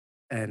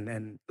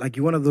and like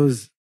you're one of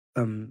those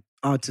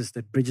artists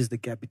that bridges the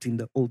gap between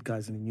the old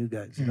guys and the new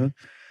guys, you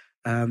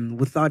know,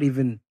 without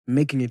even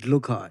making it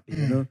look hard,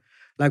 you know.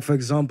 Like for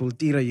example,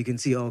 Tira, you can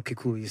see, oh, okay,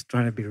 cool, he's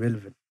trying to be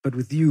relevant, but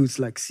with you, it's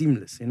like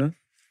seamless, you know.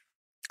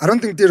 I don't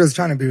think Tira's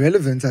trying to be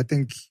relevant. I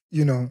think,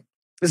 you know,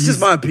 it's just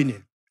my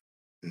opinion.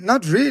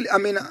 Not really. I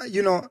mean,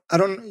 you know,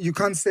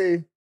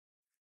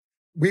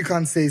 we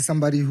can't say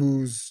somebody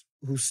who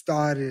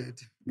started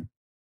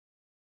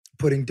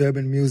putting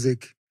Durban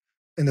music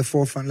in the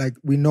forefront. Like,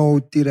 we know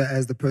Tira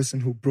as the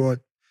person who brought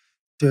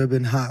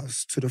Durban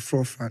house to the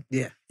forefront.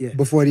 Yeah.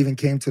 Before it even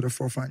came to the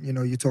forefront, you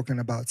know, you're talking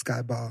about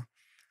Sky Bar.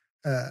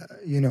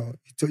 You know,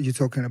 you're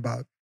talking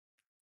about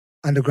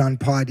underground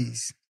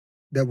parties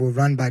that were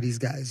run by these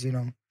guys, you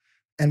know.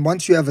 And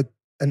once you have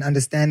an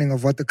understanding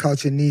of what the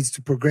culture needs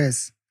to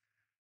progress,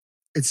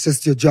 it's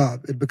just your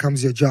job. It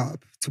becomes your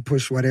job to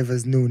push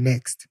whatever's new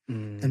next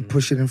and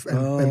push it and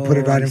put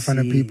it right in front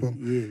of people.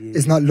 Yeah.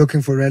 It's not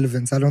looking for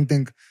relevance. I don't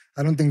think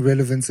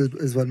relevance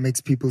is what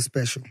makes people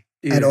special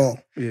at all.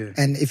 Yeah.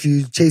 And if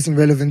you're chasing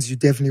relevance, you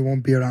definitely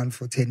won't be around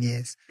for 10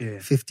 years,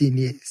 15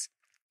 years.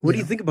 What do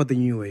you think about the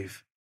new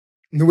wave?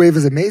 New wave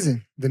is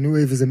amazing. The new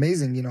wave is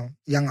amazing. You know,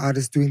 young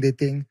artists doing their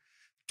thing,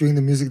 doing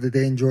the music that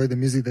they enjoy, the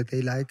music that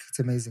they like. It's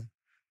amazing.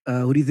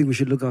 Who do you think we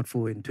should look out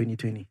for in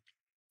 2020?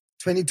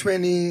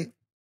 2020,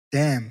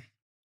 damn.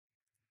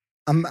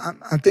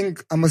 I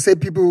think I'm gonna say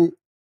people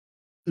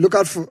look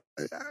out for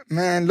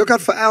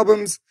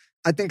albums.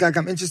 I think like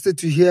I'm interested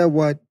to hear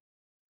what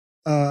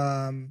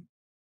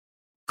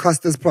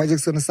Costa's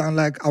project's gonna sound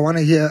like. I want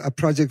to hear a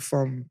project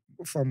from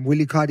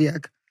Willie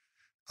Cardiac.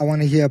 I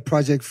want to hear a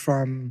project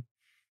from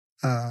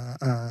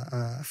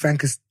Frank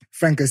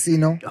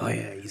Casino. Oh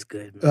yeah, he's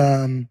good,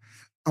 man.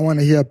 I want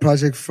to hear a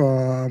project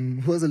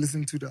from who was I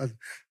listening to the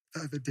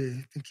other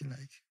day? Thinking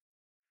like,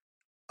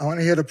 I want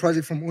to hear the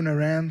project from Una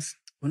Rams.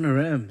 Una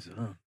Rams,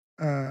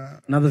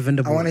 another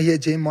vendor. I want to hear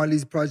J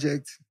Molly's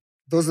project.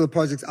 Those are the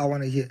projects I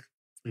want to hear.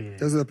 Yeah.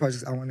 Those are the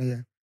projects I want to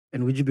hear.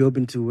 And would you be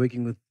open to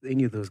working with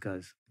any of those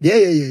guys?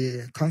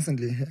 Yeah.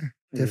 Constantly,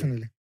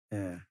 definitely.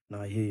 Yeah,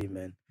 no, I hear you,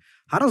 man.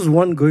 How does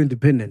one go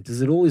independent?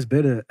 Is it always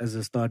better as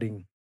a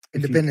starting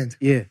independent?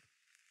 Yeah.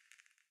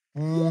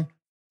 Not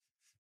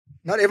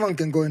everyone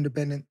can go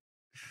independent.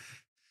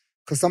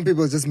 Because some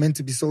people are just meant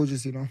to be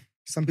soldiers, you know.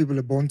 Some people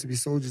are born to be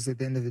soldiers at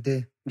the end of the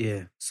day.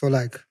 Yeah. So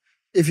like,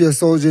 if you're a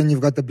soldier and you've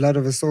got the blood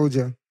of a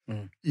soldier,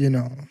 you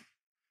know,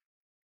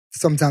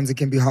 sometimes it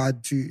can be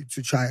hard to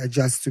try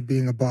adjust to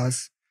being a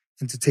boss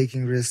and to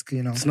taking risk,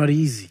 you know. It's not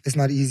easy. It's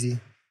not easy.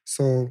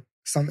 So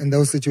in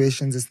those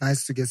situations, it's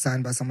nice to get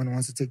signed by someone who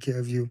wants to take care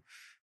of you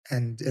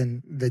and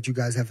that you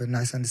guys have a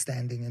nice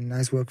understanding and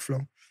nice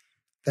workflow.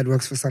 That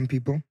works for some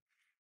people.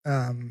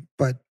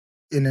 But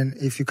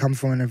if you come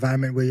from an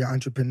environment where you're an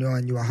entrepreneur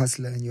and you're a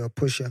hustler and you're a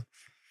pusher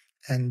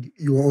and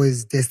you're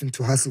always destined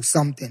to hustle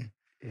something,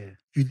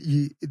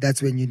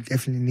 that's when you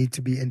definitely need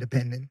to be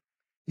independent.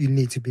 You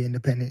need to be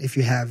independent if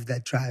you have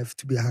that drive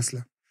to be a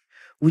hustler.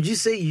 Would you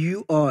say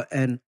you are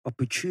an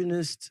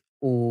opportunist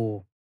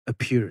or a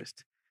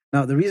purist?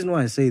 Now, the reason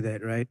why I say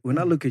that, right, when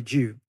I look at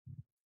you,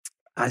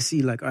 I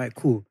see like, all right,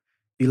 cool.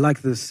 You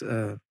like this,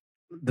 the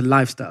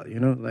lifestyle, you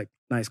know, like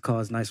nice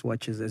cars, nice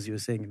watches, as you were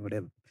saying and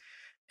whatever.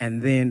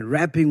 And then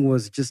rapping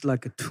was just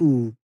like a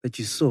tool that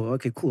you saw.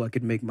 Okay, cool, I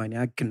can make money.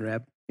 I can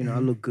rap. You know, I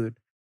look good.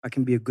 I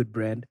can be a good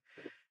brand.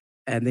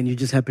 And then you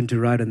just happen to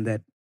ride on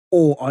that.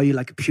 Or are you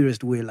like a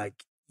purist where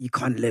like you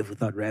can't live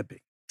without rapping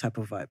type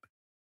of vibe?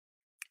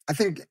 I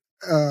think,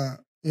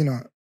 you know,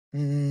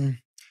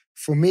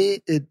 for me,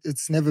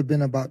 it's never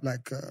been about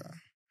like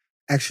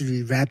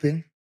actually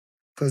rapping.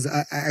 Because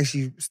I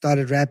actually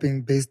started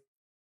rapping based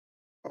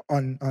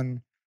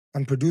on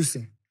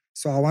producing.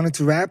 So I wanted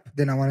to rap,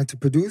 then I wanted to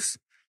produce.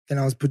 Then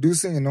I was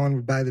producing and no one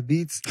would buy the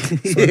beats. So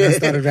then I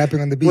started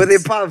rapping on the beats. Were they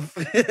puff?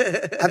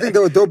 I think they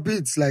were dope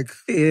beats. Like,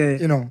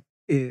 you know,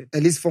 Yeah.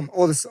 At least from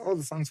all the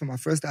songs from my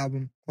first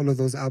album, all of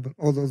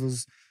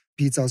those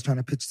beats I was trying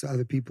to pitch to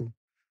other people.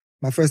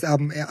 My first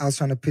album, I was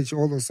trying to pitch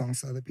all those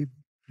songs to other people,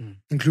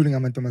 including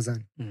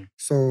Amantomazan.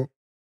 So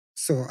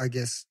I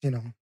guess, you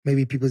know,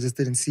 maybe people just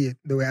didn't see it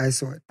the way I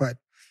saw it. But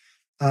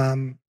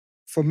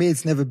for me,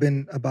 it's never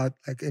been about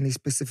like any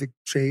specific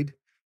trade.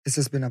 It's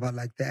just been about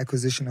like the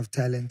acquisition of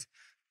talent,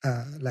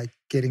 like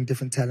getting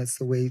different talents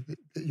the way,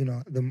 you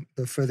know,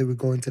 the further we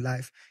go into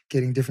life,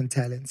 getting different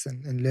talents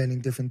and learning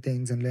different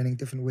things and learning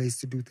different ways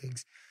to do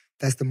things.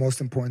 That's the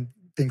most important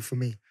thing for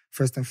me,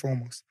 first and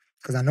foremost,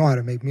 because I know how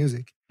to make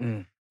music.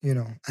 You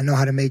know, I know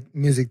how to make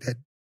music that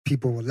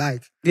people will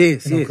like.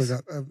 Yes, you know, because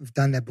I've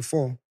done that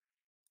before.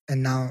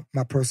 And now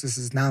my process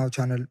is now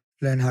trying to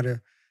learn how to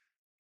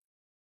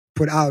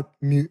put out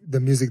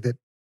the music that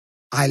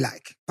I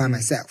like by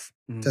myself.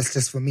 That's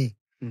just for me.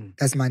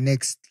 That's my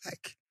next,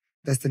 like,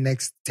 that's the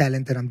next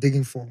talent that I'm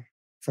digging for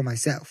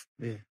myself.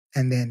 Yeah.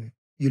 And then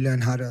you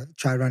learn how to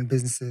try run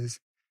businesses.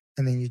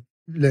 And then you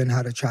learn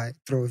how to try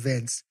throw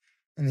events.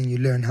 And then you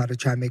learn how to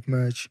try make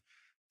merch.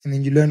 And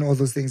then you learn all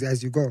those things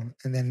as you go.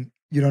 And then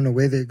you don't know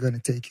where they're going to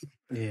take you.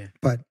 Yeah.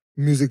 But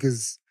music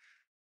is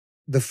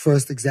the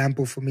first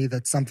example for me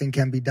that something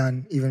can be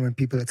done even when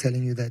people are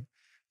telling you that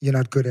you're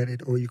not good at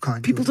it or you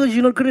can't People do it. told you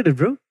you're not good at it,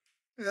 bro?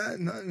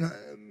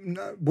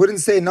 Wouldn't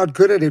say not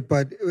good at it,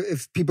 but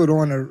if people don't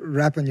want to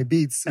rap on your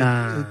beats,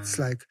 it's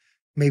like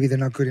maybe they're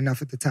not good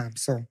enough at the time.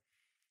 So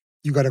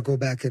you got to go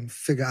back and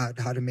figure out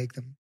how to make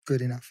them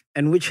good enough.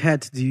 And which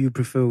hat do you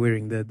prefer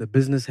wearing, the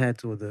business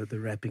hat or the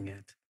rapping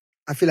hat?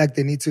 I feel like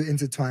they need to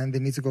intertwine. They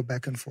need to go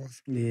back and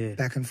forth. Yeah.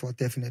 Back and forth,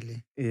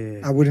 definitely.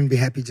 Yeah. I wouldn't be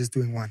happy just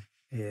doing one.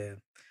 Yeah.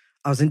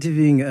 I was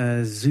interviewing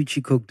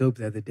Zuchi Coke Dope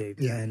the other day,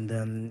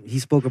 and he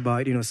spoke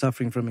about,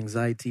 suffering from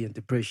anxiety and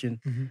depression.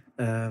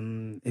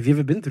 Mm-hmm. Have you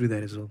ever been through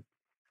that as well?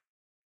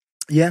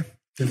 Yeah,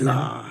 definitely.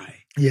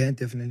 Lie. Yeah,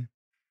 definitely.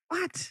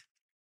 What?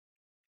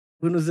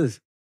 When was this?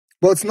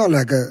 Well, it's not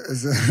like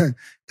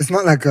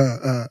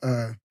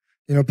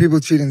people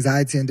treat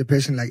anxiety and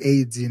depression like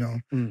AIDS,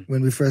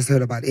 When we first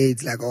heard about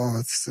AIDS, like, oh,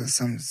 it's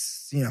some,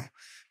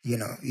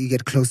 you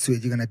get close to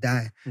it, you're going to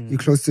die. You're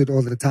close to it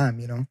all the time,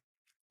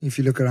 If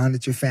you look around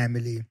at your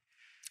family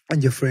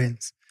and your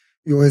friends,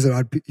 you're always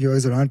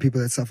around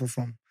people that suffer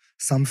from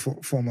some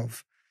form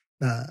of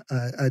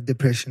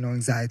depression or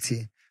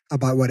anxiety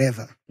about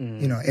whatever.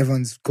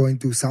 Everyone's going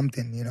through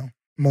something,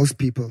 Most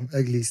people,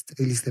 at least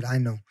that I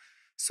know.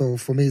 So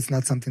for me, it's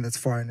not something that's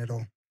foreign at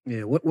all.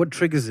 Yeah. What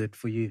triggers it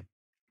for you?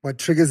 What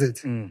triggers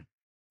it?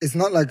 It's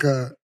not like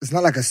a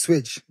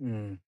switch.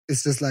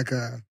 It's just like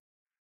a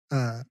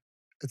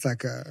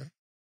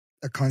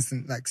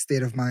constant like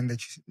state of mind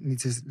that you need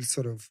to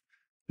sort of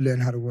learn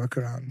how to work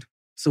around.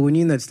 So when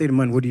you're in that state of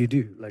mind, what do you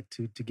do, like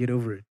to get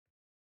over it?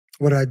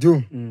 What do I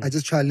do? I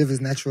just try to live as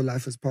natural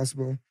life as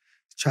possible.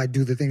 Try to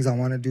do the things I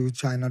want to do.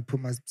 Try not put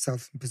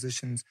myself in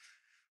positions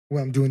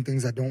where I'm doing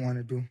things I don't want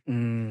to do.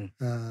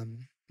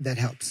 That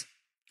helps.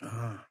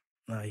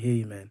 I hear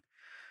you, man.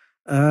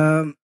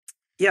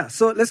 Yeah,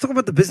 so let's talk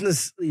about the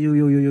business,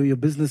 your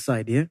business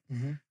side, yeah?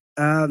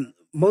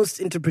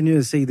 Most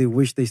entrepreneurs say they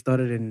wish they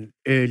started in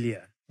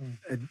earlier.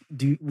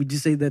 Would you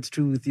say that's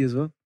true with you as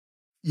well?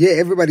 Yeah,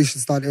 everybody should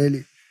start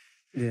early.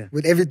 Yeah.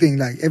 With everything,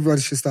 like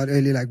everybody should start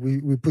early. Like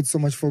we put so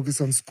much focus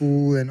on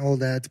school and all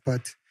that,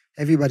 but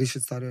everybody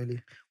should start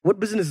early. What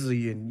businesses are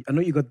you in? I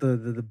know you got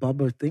the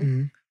barber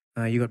thing.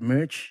 You got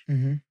merch.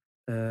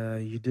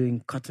 You're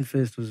doing Cotton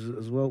Fest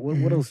as well.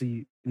 What else are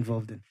you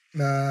involved in?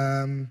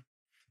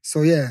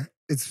 So yeah,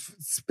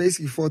 it's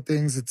basically 4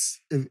 things. It's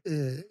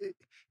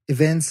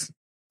events.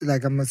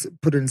 Like I must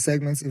put it in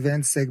segments.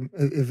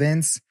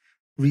 Events,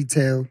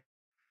 retail,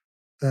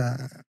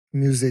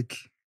 music,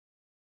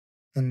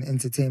 and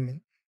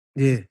entertainment.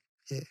 Yeah.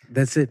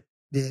 That's it.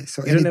 Yeah.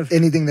 So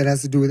anything that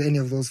has to do with any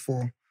of those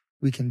 4,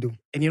 we can do.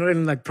 And you're not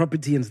in like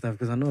property and stuff,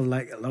 because I know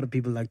like a lot of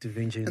people like to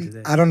venture into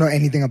that. I don't know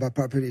anything about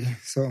property,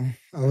 so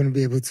I wouldn't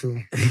be able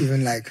to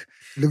even like,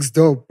 looks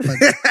dope, but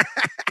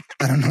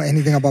I don't know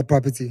anything about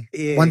property.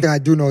 Yeah. One thing I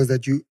do know is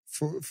that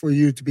for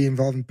you to be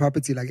involved in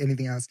property, like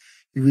anything else,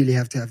 you really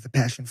have to have the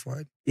passion for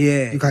it.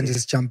 Yeah. You can't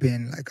just jump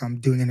in like I'm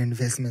doing an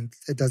investment.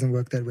 It doesn't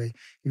work that way.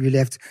 You really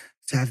have to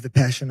have the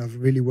passion of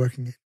really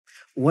working it.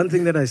 One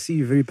thing that I see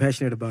you very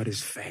passionate about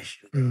is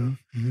fashion, bro.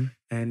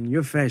 And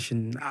your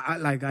fashion,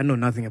 I know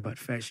nothing about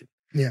fashion.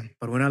 Yeah.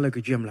 But when I look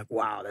at you, I'm like,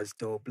 wow, that's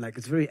dope. Like,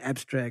 it's very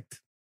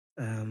abstract.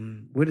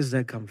 Where does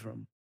that come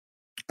from?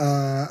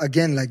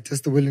 Again, like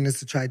just the willingness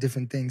to try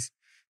different things.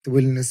 The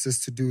willingness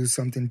just to do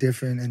something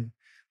different and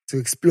to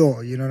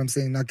explore, you know what I'm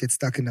saying? Not get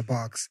stuck in a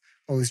box.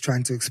 Always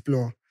trying to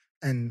explore.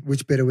 And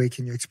which better way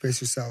can you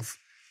express yourself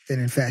than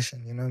in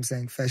fashion? You know what I'm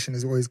saying? Fashion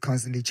is always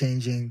constantly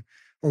changing.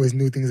 Always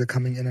new things are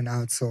coming in and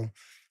out. So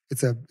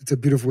it's a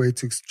beautiful way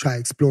to try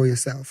explore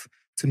yourself,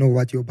 to know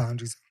what your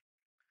boundaries are.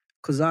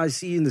 Because I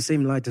see you in the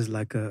same light as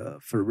like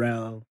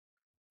Pharrell,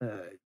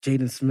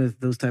 Jaden Smith,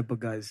 those type of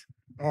guys.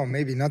 Oh,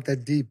 maybe not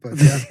that deep, but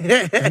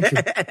yeah. Thank you.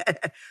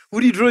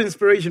 Who do you draw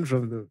inspiration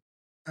from, though?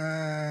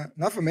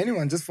 Not from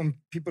anyone, just from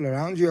people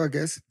around you, I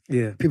guess.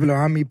 Yeah. People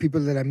around me,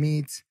 people that I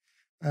meet,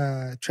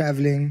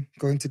 traveling,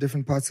 going to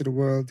different parts of the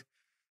world.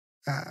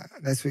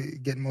 That's where you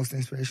get most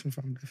inspiration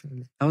from,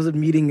 definitely. I was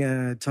meeting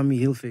Tommy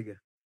Hilfiger.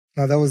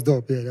 No, that was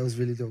dope. Yeah, that was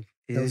really dope.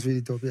 Yeah. That was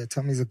really dope. Yeah,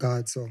 Tommy's a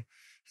god, so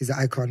he's an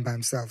icon by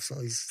himself.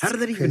 So he's How did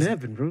that even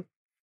happen, bro?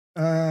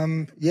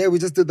 Yeah, we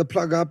just did the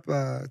plug up.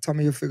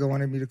 Tommy Hilfiger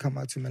wanted me to come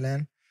out to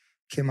Milan.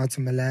 Came out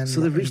to Milan.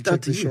 So they reached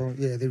out to you? Show.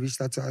 Yeah, they reached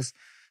out to us.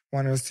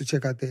 Wanted us to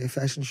check out their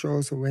fashion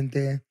show, so we went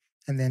there.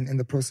 And then in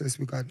the process,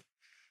 we got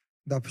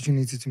the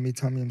opportunity to meet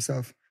Tommy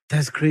himself.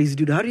 That's crazy,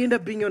 dude. How do you end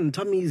up being on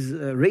Tommy's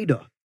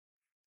radar?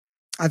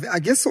 I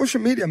guess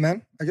social media,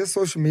 man. I guess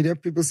social media.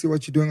 People see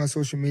what you're doing on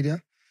social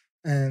media,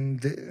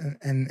 and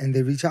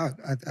they reach out.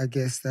 I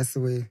guess that's the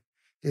way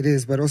it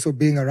is. But also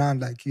being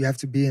around, like you have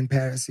to be in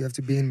Paris, you have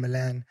to be in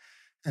Milan,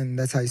 and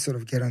that's how you sort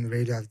of get on the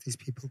radar of these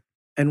people.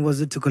 And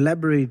was it to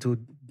collaborate or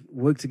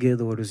work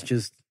together, or it was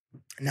just?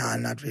 Nah,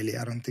 not really.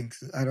 I don't think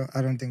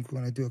we're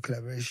gonna do a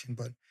collaboration,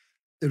 but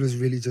it was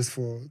really just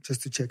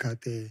to check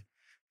out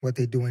what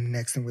they're doing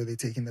next and where they're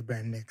taking the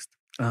brand next.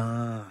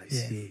 I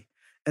see.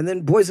 And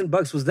then Boyz N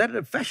Bucks, was that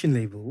a fashion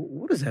label?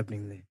 What is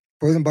happening there?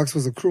 Boyz N Bucks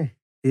was a crew.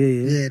 Yeah.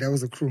 Yeah, that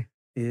was a crew.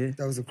 Yeah.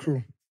 That was a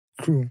crew.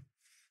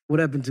 What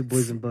happened to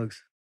Boyz N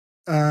Bucks?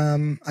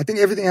 I think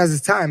everything has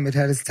its time. It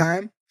had its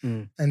time.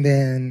 And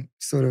then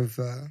sort of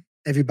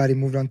everybody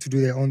moved on to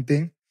do their own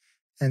thing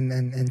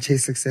and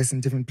chase success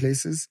in different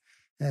places.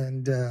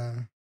 And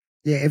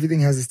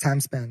everything has its time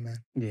span,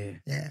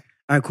 man. Yeah.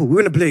 All right, cool.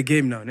 We're going to play a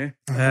game now, ne?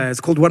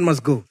 It's called One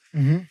Must Go.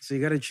 Mm-hmm. So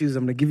you got to choose.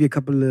 I'm going to give you a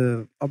couple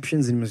of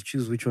options and you must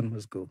choose which one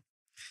must go.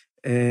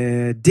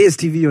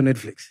 DSTV or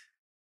Netflix?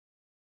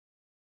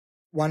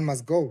 One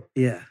must go.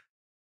 Yeah.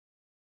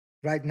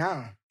 Right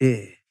now?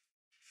 Yeah.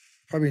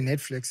 Probably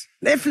Netflix.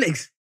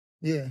 Netflix?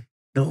 Yeah.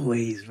 No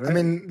ways, bro. I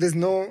mean,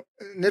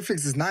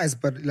 Netflix is nice,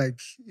 but like,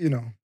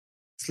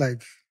 it's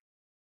like,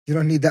 you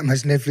don't need that much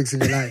Netflix in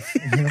your life.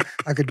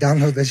 I could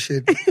download that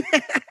shit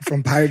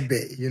from Pirate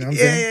Bay, you know what I'm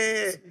saying? Yeah.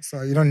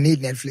 So you don't need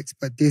Netflix,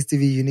 but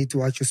DSTV, you need to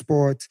watch your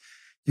sport.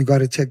 You got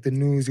to check the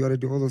news. You got to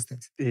do all those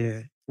things.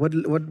 Yeah. What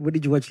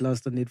did you watch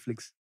last on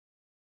Netflix?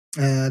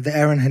 The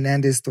Aaron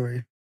Hernandez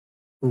story.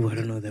 Oh, I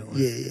don't know that one.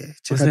 Yeah.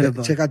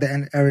 Check out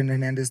the Aaron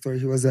Hernandez story.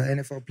 He was an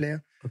NFL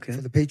player for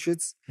the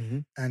Patriots,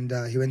 and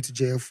he went to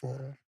jail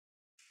for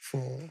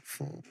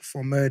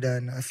murder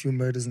and a few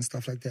murders and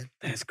stuff like that.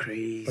 That's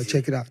crazy. But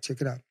check it out.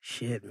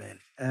 Shit, man.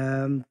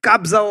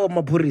 Kabza or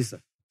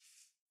Mapurisa?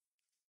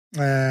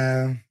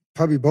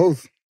 Probably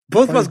both.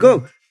 Both must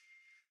go.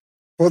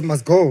 Both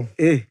must go.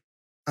 Yeah.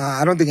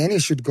 I don't think any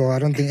should go. I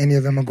don't think any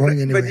of them are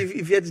going anywhere. But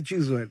if you had to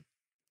choose one?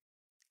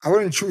 I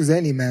wouldn't choose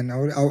any, man.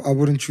 I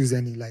wouldn't choose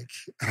any. Like,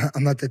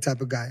 I'm not that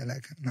type of guy.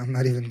 Like, I'm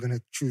not even going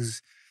to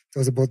choose.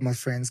 Those are both my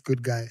friends,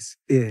 good guys.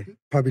 Yeah.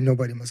 Probably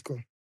nobody must go.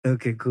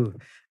 Okay, cool.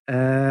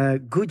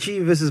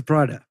 Gucci versus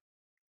Prada?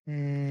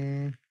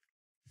 Right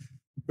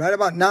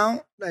about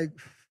now, like,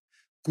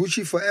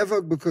 Gucci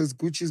forever, because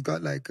Gucci's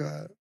got like,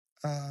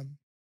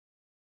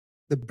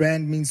 the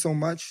brand means so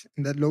much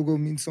and that logo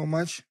means so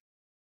much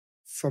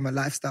from a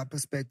lifestyle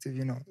perspective,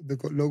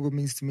 The logo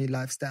means to me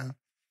lifestyle.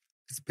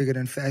 It's bigger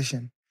than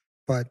fashion.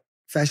 But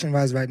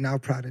fashion-wise right now,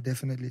 Prada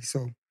definitely.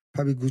 So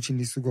probably Gucci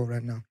needs to go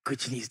right now.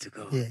 Gucci needs to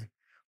go. Yeah.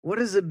 What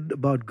is it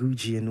about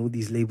Gucci and all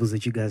these labels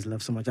that you guys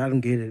love so much? I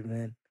don't get it,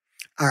 man.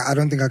 I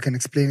don't think I can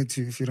explain it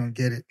to you if you don't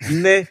get it.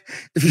 Nah.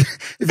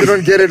 If you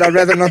don't get it, I'd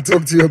rather not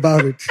talk to you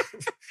about it.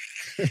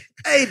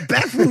 Hey, it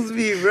baffles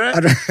me, bro.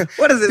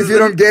 What is it? If you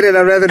don't get it,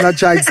 I'd rather not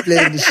try to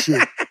explain this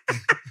shit.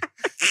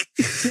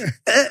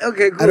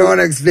 Okay, cool. I don't want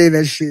to explain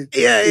that shit.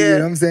 Yeah. You know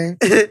what I'm saying?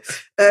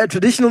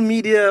 Traditional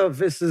media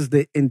versus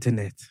the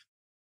internet.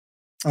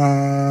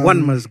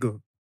 One must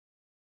go.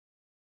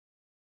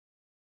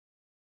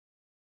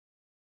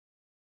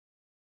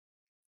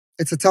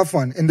 It's a tough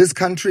one. In this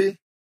country,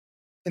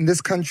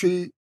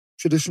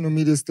 traditional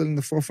media is still in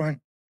the forefront.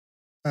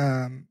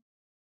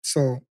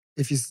 So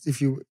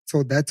if you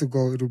told that to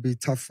go, it would be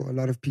tough for a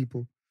lot of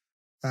people.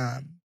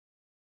 And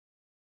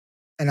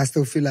I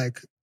still feel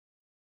like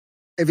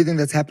everything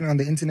that's happening on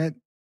the internet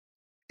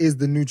is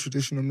the new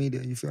traditional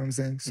media. You feel what I'm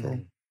saying? So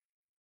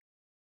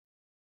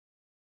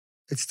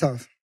it's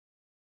tough.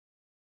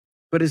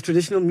 But is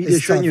traditional media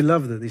showing you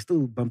love, though? They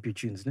still bump your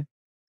tunes, ne?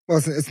 Well,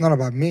 it's not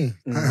about me.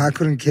 I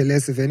couldn't care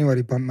less if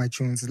anybody bumped my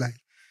tunes. Like,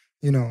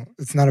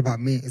 it's not about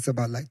me. It's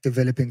about like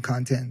developing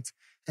content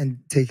and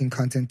taking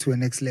content to a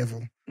next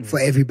level for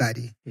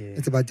everybody. Yeah.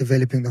 It's about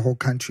developing the whole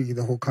country,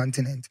 the whole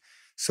continent.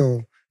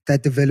 So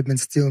that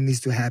development still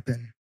needs to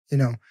happen.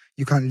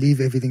 You can't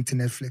leave everything to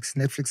Netflix.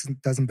 Netflix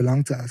doesn't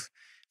belong to us.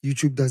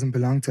 YouTube doesn't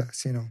belong to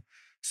us,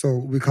 So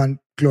we can't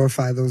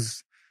glorify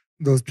those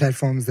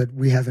platforms that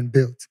we haven't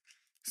built.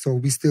 So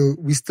we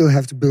still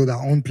have to build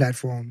our own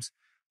platforms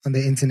on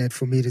the internet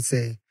for me to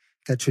say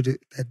that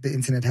the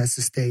internet has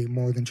to stay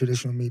more than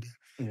traditional media.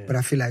 Yeah. But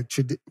I feel like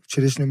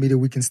traditional media,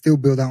 we can still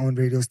build our own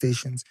radio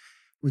stations.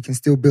 We can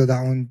still build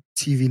our own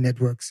TV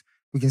networks.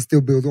 We can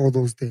still build all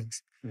those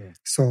things. Yeah.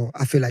 So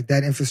I feel like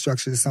that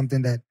infrastructure is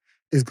something that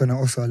is going to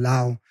also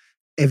allow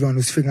everyone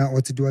who's figuring out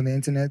what to do on the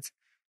internet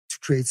to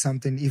create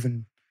something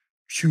even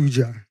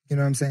huger. You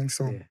know what I'm saying?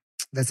 So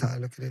that's how I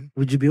look at it.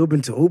 Would you be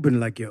open to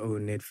open like your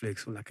own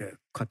Netflix or like a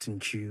cotton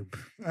tube?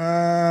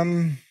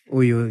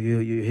 Or your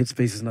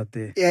headspace is not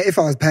there? Yeah, if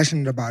I was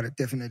passionate about it,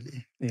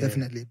 definitely.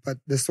 Definitely. But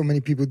there's so many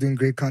people doing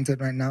great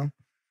content right now.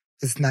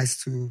 It's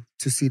nice to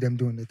see them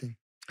doing the thing.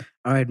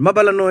 All right,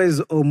 Mabala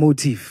Noise or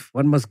Motif?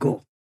 One must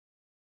go.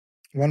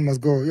 One must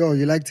go. Yo,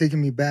 you like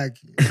taking me back.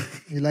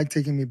 You like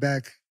taking me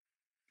back.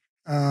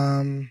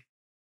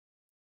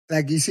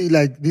 Like, you see,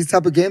 like, these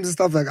type of games and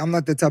stuff, like, I'm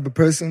not the type of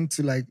person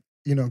to, like,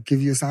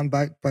 give you a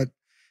soundbite, but,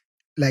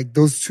 like,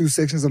 those two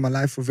sections of my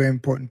life were very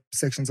important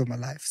sections of my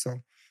life. So,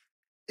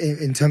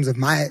 in terms of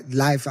my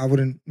life, I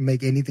wouldn't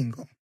make anything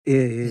go.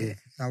 Yeah.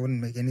 I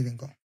wouldn't make anything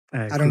go.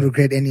 Right, I don't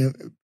regret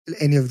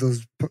any of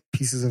those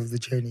pieces of the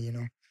journey,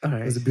 All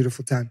right. It was a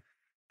beautiful time.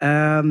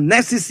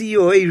 Nasty C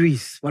or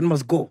A-Reese? One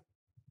must go.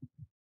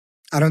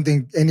 I don't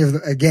think any of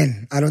them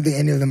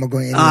are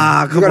going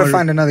anywhere. Come you gotta on.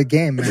 find another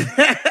game,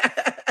 man.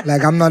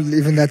 Like, I'm not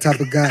even that type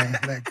of guy.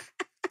 Like,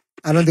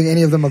 I don't think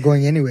any of them are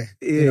going anywhere.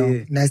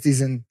 Yeah.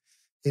 Nasty's in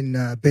in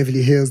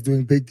Beverly Hills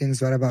doing big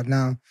things right about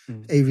now.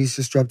 Avery's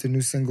just dropped a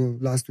new single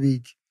last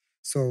week.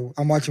 So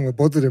I'm watching what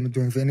both of them are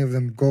doing. If any of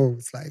them go,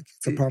 it's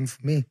a problem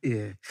for me.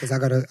 Yeah. Because I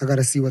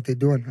gotta see what they're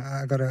doing.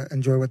 I gotta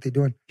enjoy what they're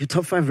doing. Your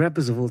top 5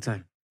 rappers of all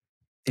time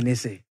in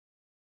SA.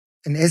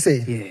 In SA?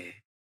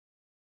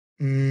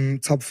 Yeah.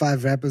 Top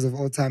 5 rappers of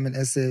all time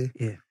in SA.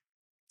 Yeah.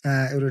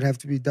 It would have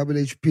to be Double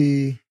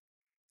HP,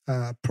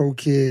 Pro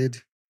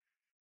Kid.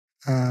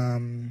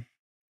 Man,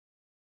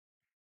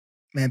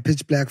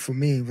 Pitch Black for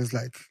me was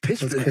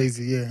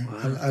crazy. Yeah,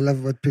 wow. I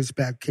love what Pitch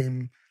Black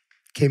came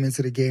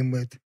into the game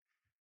with.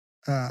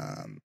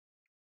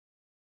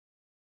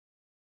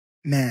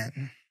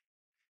 Man,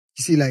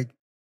 you see, I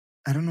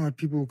don't know what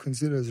people would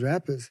consider as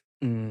rappers,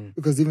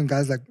 because even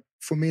guys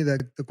for me,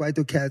 the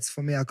Kwaito Cats,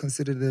 for me, I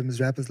consider them as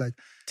rappers.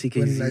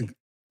 TKZ,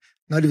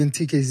 not even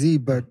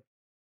TKZ, but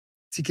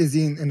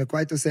TKZ in the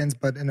Kwaito sense,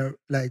 but in a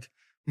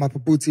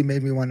Mapaputi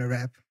made me want to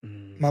rap.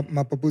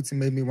 Mapaputi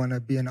made me want to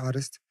be an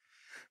artist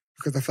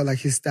because I felt like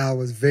his style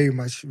was very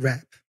much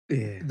rap.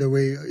 Yeah. The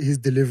way his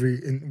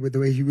delivery with the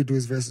way he would do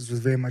his verses was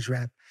very much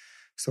rap.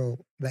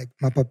 So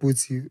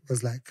Mapaputi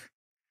was a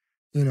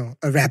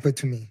rapper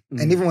to me.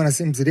 And even when I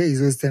see him today,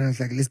 he's always telling us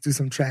let's do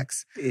some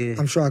tracks. Yeah.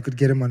 I'm sure I could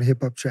get him on a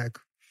hip hop track.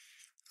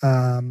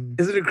 Isn't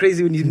it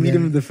crazy when you meet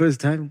him the first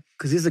time?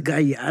 Because he's a guy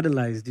you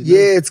idolized. You know?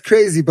 Yeah, it's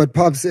crazy. But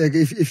Pops,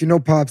 if you know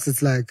Pops,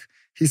 it's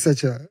he's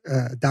such a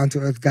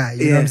down-to-earth guy.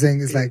 You know what I'm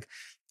saying? It's a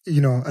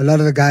lot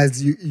of the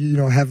guys, you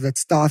have that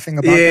star thing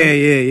about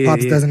them.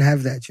 Pops doesn't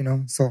have that,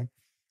 So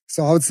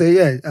I would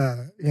say,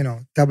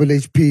 Double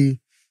HP,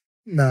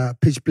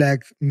 Pitch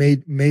Black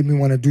made me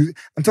want to do...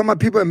 I'm talking about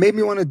people that made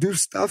me want to do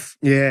stuff.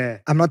 Yeah.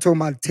 I'm not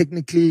talking about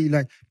technically,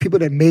 people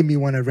that made me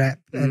want to rap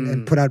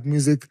and put out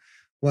music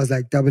was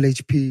Double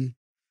HP,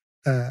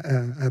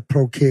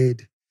 Pro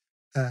Kid.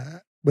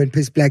 When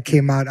Pitch Black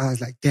came out, I was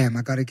like, damn,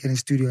 I got to get in the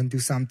studio and do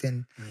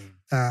something.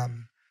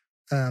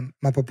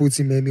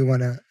 Mapaputi made me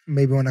want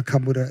to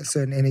come with a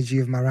certain energy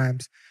of my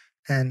rhymes.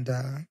 And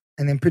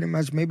then pretty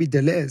much maybe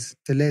Deleuze.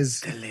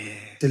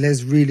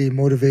 Deleuze really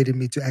motivated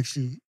me to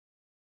actually,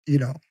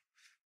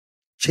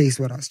 chase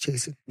what I was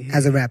chasing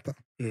as a rapper.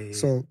 Yeah.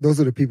 So those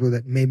are the people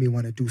that made me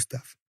want to do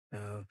stuff.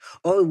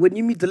 When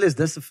you meet Deleuze,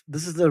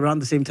 this is around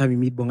the same time you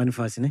meet Bongani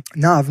Fassi, ne?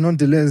 No, I've known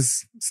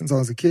Deleuze since I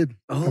was a kid.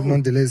 I've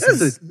known Deleuze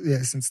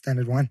since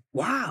Standard 1.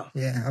 Wow.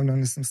 Yeah, I've known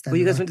him since Standard 1.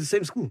 You guys went to the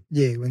same school?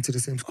 Yeah, went to the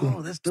same school.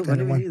 Oh, that's dope.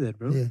 Standard I never knew that,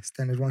 bro. Yeah,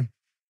 Standard 1.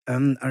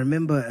 I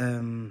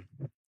remember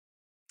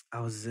I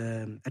was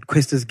at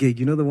Questa's gig,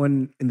 the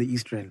one in the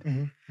East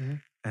End.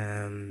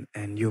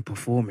 And you're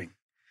performing.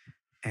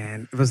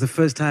 And it was the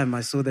first time I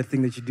saw that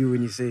thing that you do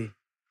when you say,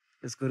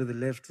 let's go to the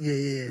left.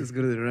 Yeah. Let's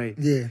go to the right.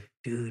 Yeah.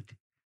 Dude,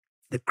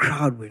 the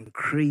crowd went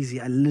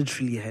crazy. I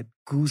literally had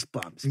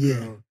goosebumps, bro.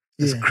 Yeah.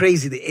 It's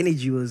crazy. The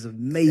energy was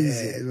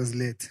amazing. Yeah, it was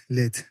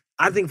lit.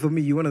 I think for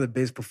me, you're one of the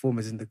best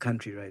performers in the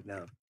country right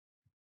now.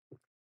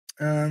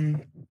 I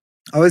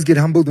always get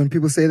humbled when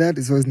people say that.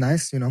 It's always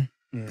nice, Yeah.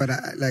 But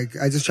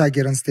I just try to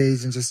get on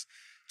stage and just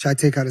try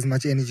to take out as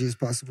much energy as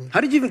possible.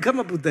 How did you even come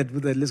up with that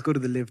let's go to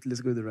the left,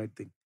 let's go to the right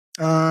thing?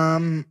 I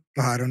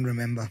don't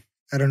remember.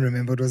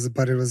 It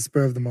was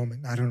spur of the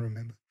moment. I don't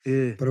remember.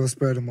 Yeah. But it was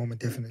spur of the moment,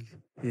 definitely.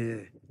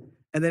 Yeah.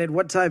 And then at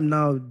what time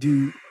now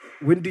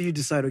when do you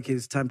decide, okay,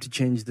 it's time to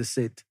change the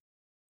set?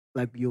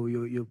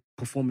 Your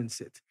performance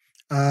set?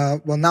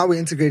 Well, now we're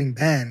integrating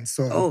bands.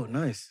 So, oh,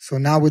 nice. So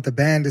now with the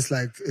band, it's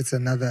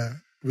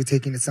we're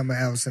taking it somewhere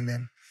else and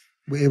then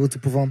we're able to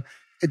perform.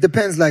 It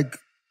depends, it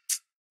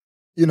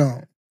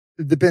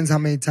depends how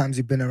many times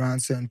you've been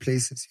around certain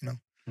places,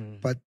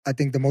 But I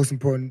think the most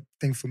important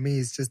thing for me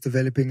is just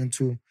developing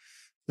into,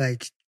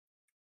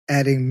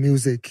 adding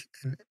music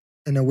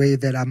in a way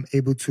that I'm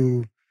able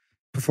to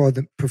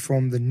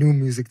perform the new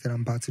music that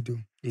I'm about to do.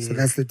 Yeah. So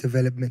that's the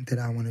development that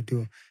I want to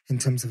do in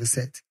terms of a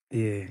set.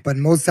 Yeah. But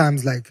most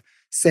times,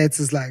 sets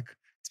is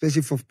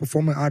especially for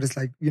performing artists,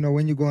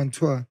 when you go on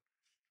tour,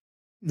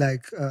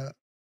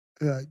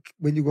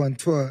 when you go on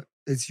tour,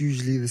 it's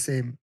usually the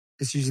same.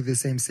 It's usually the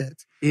same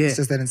set. Yeah. It's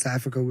just that in South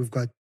Africa, we've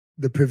got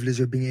the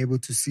privilege of being able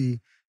to see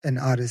an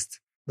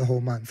artist the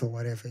whole month or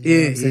whatever. You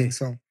know what I'm saying?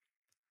 So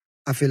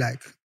I feel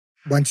like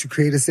once you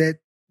create a set,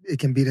 it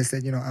can be the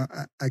set.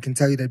 I can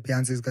tell you that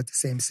Beyonce's got the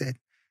same set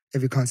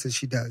every concert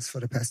she does for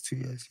the past 2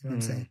 years. You know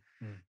what I'm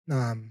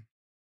saying?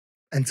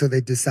 Until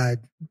they decide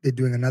they're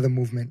doing another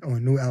movement or a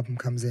new album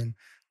comes in,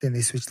 then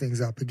they switch things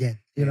up again.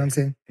 You know what I'm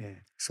saying? Yeah.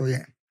 So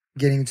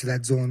getting into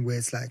that zone where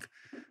it's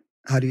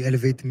how do you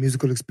elevate the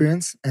musical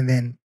experience, and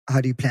then how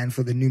do you plan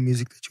for the new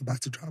music that you're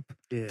about to drop?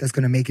 Yeah. That's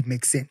going to make it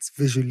make sense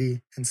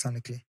visually and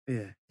sonically.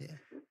 Yeah.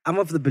 I'm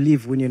of the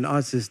belief when you're an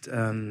artist,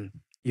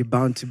 you're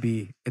bound to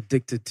be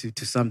addicted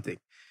to something.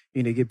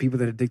 You get people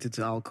that are addicted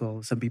to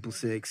alcohol, some people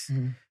sex,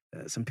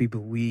 some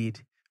people weed.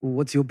 Well,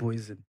 what's your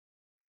poison?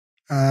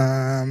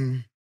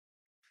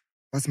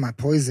 What's my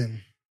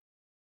poison?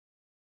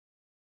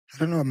 I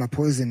don't know what my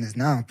poison is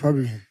now.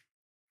 Probably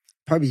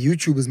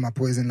YouTube is my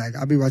poison.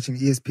 I'll be watching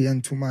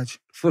ESPN too much.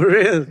 For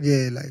real?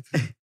 Yeah,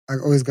 I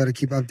always got to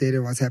keep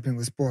updated what's happening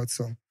with sports.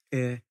 So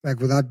Yeah. Like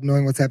without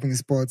knowing what's happening in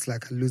sports,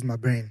 like I lose my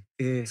brain.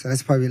 Yeah. So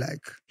that's probably like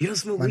you don't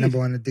smoke my weed? number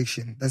one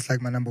addiction. That's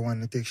like my number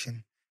one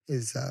addiction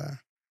is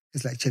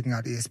like checking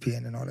out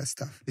ESPN and all that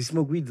stuff. You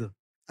smoke weed though?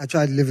 I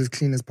try to live as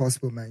clean as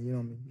possible, man. You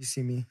know me. You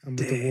see me. I'm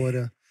with the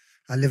water.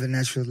 I live a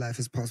natural life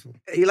as possible.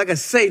 You're like a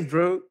saint,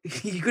 bro.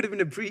 You could have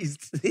been a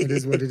priest. It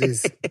is what it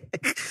is.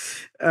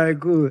 All right,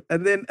 cool.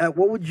 And then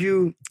what would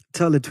you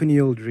tell a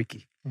 20-year-old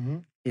Ricky? Mm-hmm.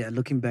 Yeah,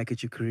 looking back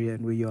at your career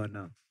and where you are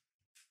now.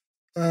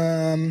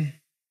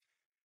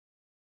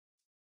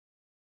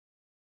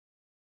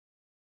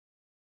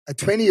 A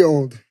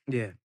 20-year-old.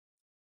 Yeah.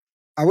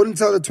 I wouldn't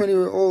tell the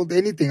 20-year-old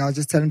anything. I'll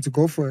just tell him to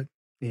go for it.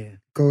 Yeah.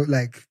 Go,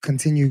 like,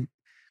 continue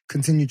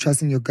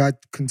trusting your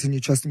gut, continue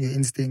trusting your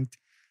instinct,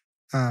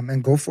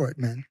 and go for it,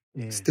 man.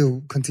 Yeah.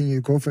 Still continue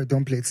to go for it.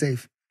 Don't play it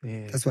safe.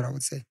 Yeah. That's what I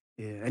would say.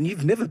 Yeah. And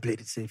you've never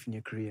played it safe in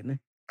your career, no?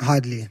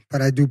 Hardly,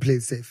 but I do play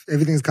it safe.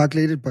 Everything's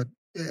calculated, but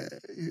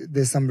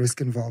there's some risk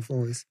involved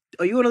always.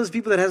 Are you one of those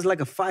people that has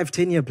like a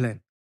 5-10 year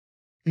plan?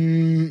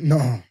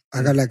 No,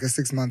 I got like a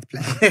 6-month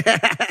plan.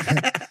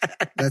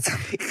 That's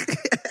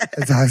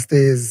how I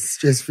stay as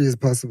stress-free as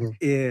possible.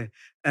 Yeah.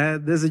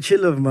 There's a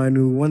chiller of mine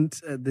who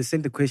they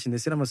sent a question. They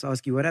said, I must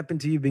ask you, what happened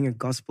to you being a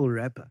gospel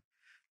rapper?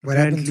 What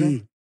happened to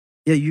you?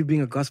 Yeah, you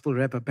being a gospel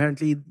rapper.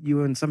 Apparently, you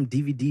were on some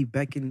DVD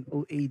back in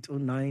 08,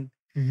 09,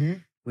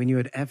 when you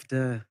were at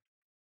AFTA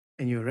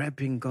and you were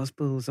rapping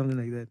gospel or something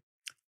like that.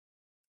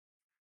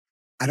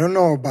 I don't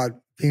know about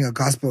being a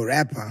gospel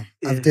rapper.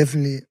 Yeah. I've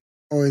definitely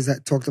always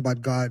talked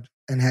about God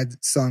and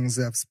had songs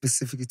that have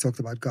specifically talked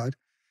about God.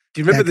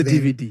 Do you remember the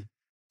DVD?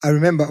 I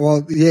remember,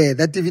 well, yeah,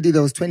 that DVD,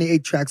 there was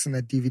 28 tracks on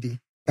that DVD.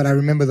 But I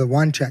remember the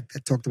one track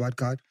that talked about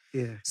God.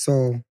 Yeah.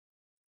 So,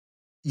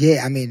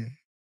 yeah, I mean,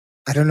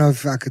 I don't know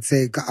if I could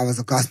say I was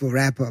a gospel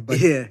rapper, but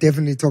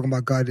definitely talking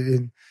about God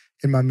in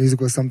my music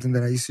was something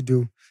that I used to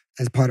do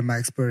as part of my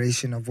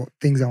exploration of what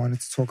things I wanted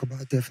to talk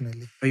about,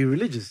 definitely. Are you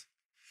religious?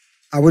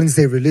 I wouldn't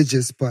say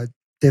religious, but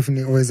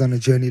definitely always on a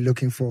journey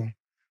looking for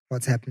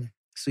what's happening.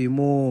 So you're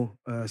more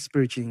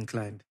spiritually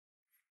inclined?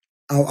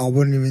 I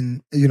wouldn't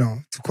even,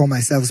 to call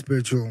myself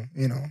spiritual,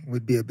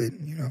 would be a bit,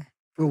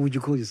 What would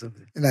you call yourself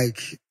then? Like,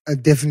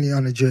 definitely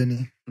on a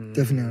journey.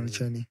 Definitely on a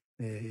journey.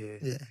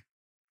 Yeah.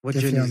 What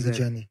definitely journey on the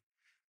journey.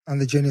 On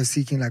the journey of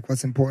seeking, like,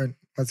 what's important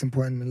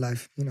in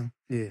life, and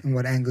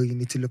what angle you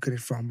need to look at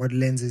it from, what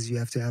lenses you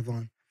have to have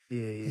on.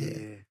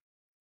 Yeah.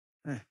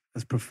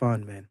 That's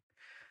profound, man.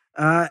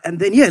 And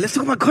then, let's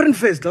talk about Cotton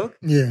Fest, dog.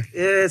 Yeah.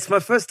 It's my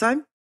first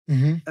time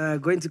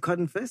going to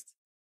Cotton Fest.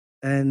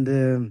 And,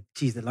 the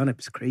lineup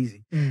is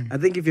crazy. I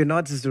think if you're an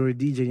artist or a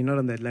DJ, you're not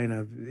on that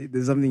lineup,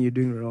 there's something you're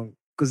doing wrong.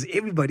 Because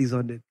everybody's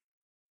on it.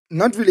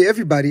 Not really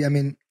everybody. I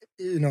mean,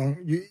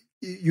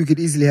 you could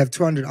easily have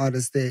 200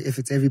 artists there if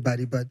it's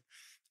everybody, but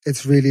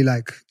it's really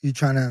like you're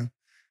trying to,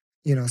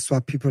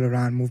 swap people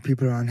around, move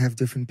people around, have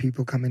different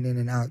people coming in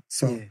and out.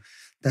 So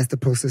that's the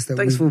process that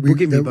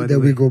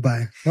we go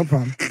by. No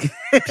problem.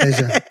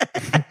 Pleasure.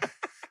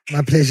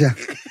 My pleasure.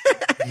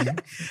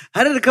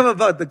 How did it come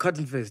about, the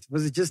Cotton Fest?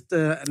 Was it just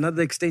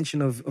another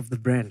extension of the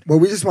brand? Well,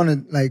 we just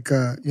wanted, like,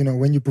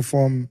 when you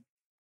perform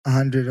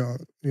 100 or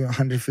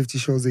 150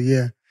 shows a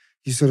year,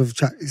 you sort of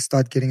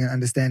start getting an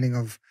understanding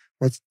of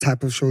what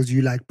type of shows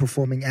you like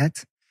performing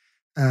at,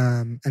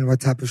 and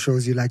what type of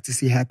shows you like to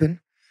see happen.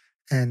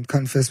 And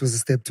Cotton Fest was a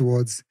step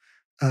towards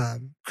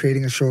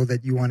creating a show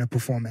that you want to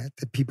perform at,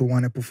 that people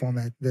want to perform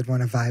at, that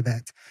want to vibe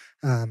at.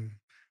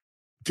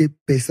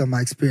 Based on my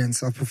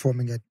experience of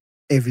performing at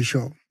every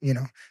show,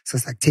 So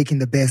it's like taking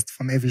the best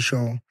from every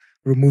show,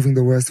 removing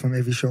the worst from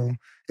every show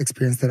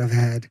experience that I've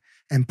had,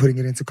 and putting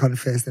it into Cotton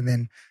Fest, and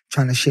then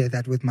trying to share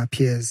that with my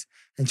peers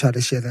and try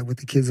to share that with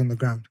the kids on the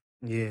ground.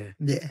 Yeah.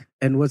 Yeah.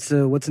 And what's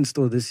in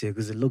store this year?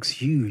 Because it looks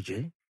huge,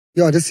 eh?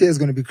 Yeah, this year is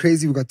going to be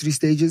crazy. We've got 3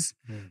 stages.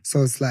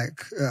 So it's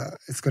like,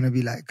 it's going to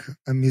be like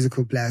a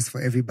musical blast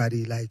for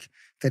everybody. Like,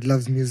 that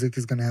loves music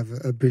is going to have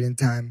a brilliant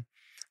time.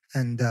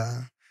 And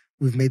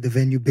we've made the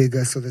venue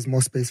bigger, so there's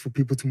more space for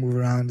people to move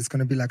around. It's going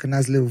to be like a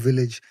nice little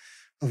village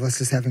of us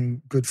just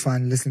having good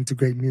fun, listening to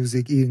great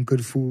music, eating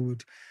good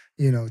food,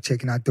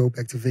 checking out dope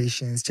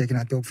activations, checking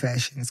out dope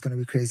fashion. It's going to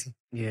be crazy.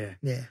 Yeah.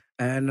 Yeah.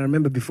 And I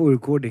remember before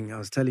recording, I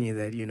was telling you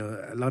that,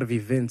 a lot of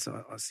events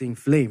are seeing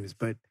flames,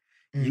 but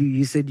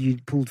you said you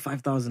pulled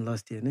 5,000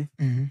 last year, ne?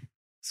 Mm-hmm.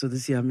 So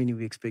this year, how many are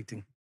we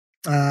expecting?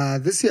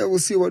 This year, we'll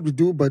see what we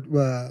do, but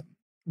we're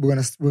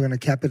gonna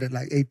cap it at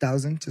like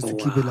 8,000 just to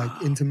keep it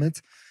like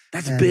intimate.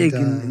 That's big.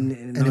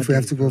 And if we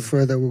have to go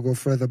further, we'll go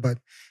further. But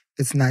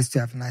it's nice to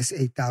have a nice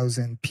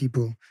 8,000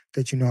 people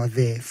that are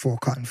there for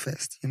Cotton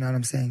Fest. You know what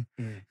I'm saying?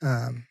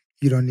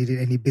 You don't need it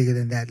any bigger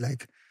than that.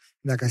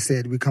 Like I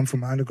said, we come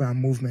from an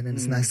underground movement, and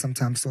it's nice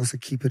sometimes to also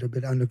keep it a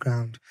bit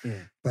underground.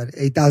 Yeah. But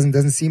 8,000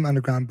 doesn't seem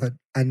underground, but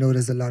I know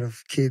there's a lot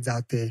of kids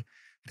out there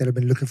that have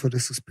been looking for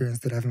this experience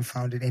that haven't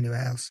found it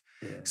anywhere else.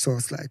 Yeah. So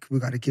it's like, we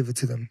got to give it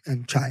to them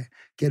and try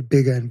get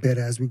bigger and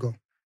better as we go.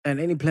 And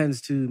any plans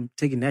to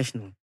take it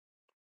national?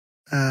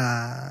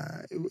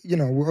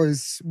 We're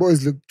always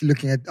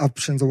looking at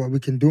options of what we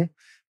can do.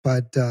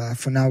 But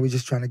for now, we're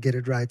just trying to get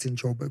it right in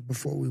Joburg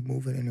before we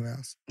move it anywhere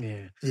else.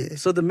 Yeah.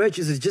 So the merch,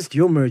 is it just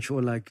your merch,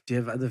 or like do you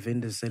have other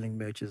vendors selling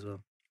merch as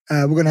well?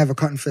 We're going to have a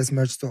Cotton Fest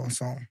merch store.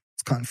 So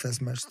it's Cotton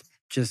Fest merch store.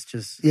 Just.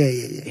 Yeah.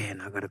 Yeah,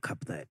 and I got to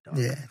cop that, dog.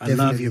 Yeah, I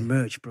love your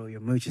merch, bro.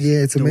 Your merch is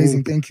it's dope.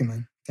 amazing. Thank you,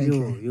 man. Thank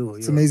you.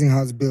 It's amazing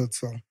how it's built.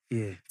 So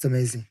yeah, it's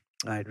amazing.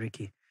 All right,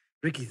 Ricky,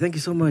 thank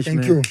you so much, Thank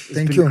man. you. It's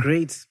Thank been you.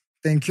 Great.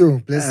 Thank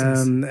you.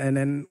 Blessings. And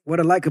then what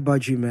I like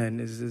about you, man,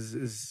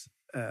 is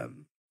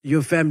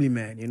you're a family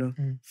man, you know,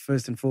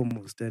 first and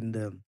foremost.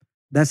 And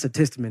that's a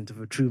testament of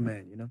a true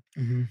man, you know.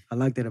 Mm-hmm. I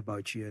like that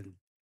about you. And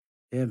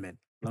yeah, man.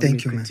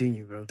 Thank you,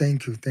 continue, bro.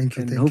 Thank you.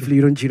 And hopefully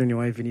you don't cheat on your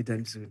wife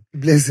anytime soon.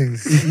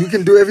 Blessings. You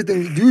can do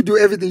everything. You do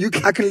everything.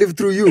 I can live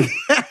through you.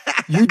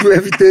 You do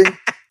everything.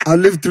 I'll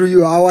live through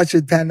you. I'll watch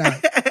it pan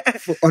out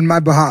on my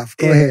behalf.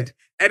 Go ahead.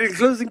 And in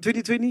closing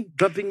 2020,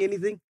 dropping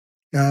anything?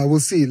 We'll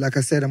see. Like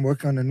I said, I'm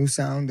working on a new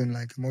sound, and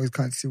like I'm always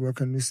constantly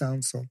working on new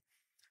sound. So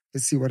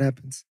let's see what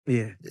happens.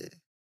 Yeah.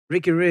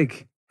 Riky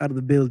Rick out of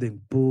the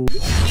building. Boo.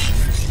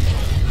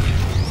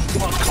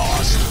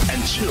 Podcast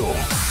and chill.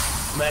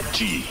 Matt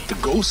G, the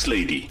Ghost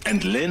Lady,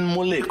 and Len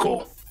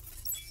Moleko.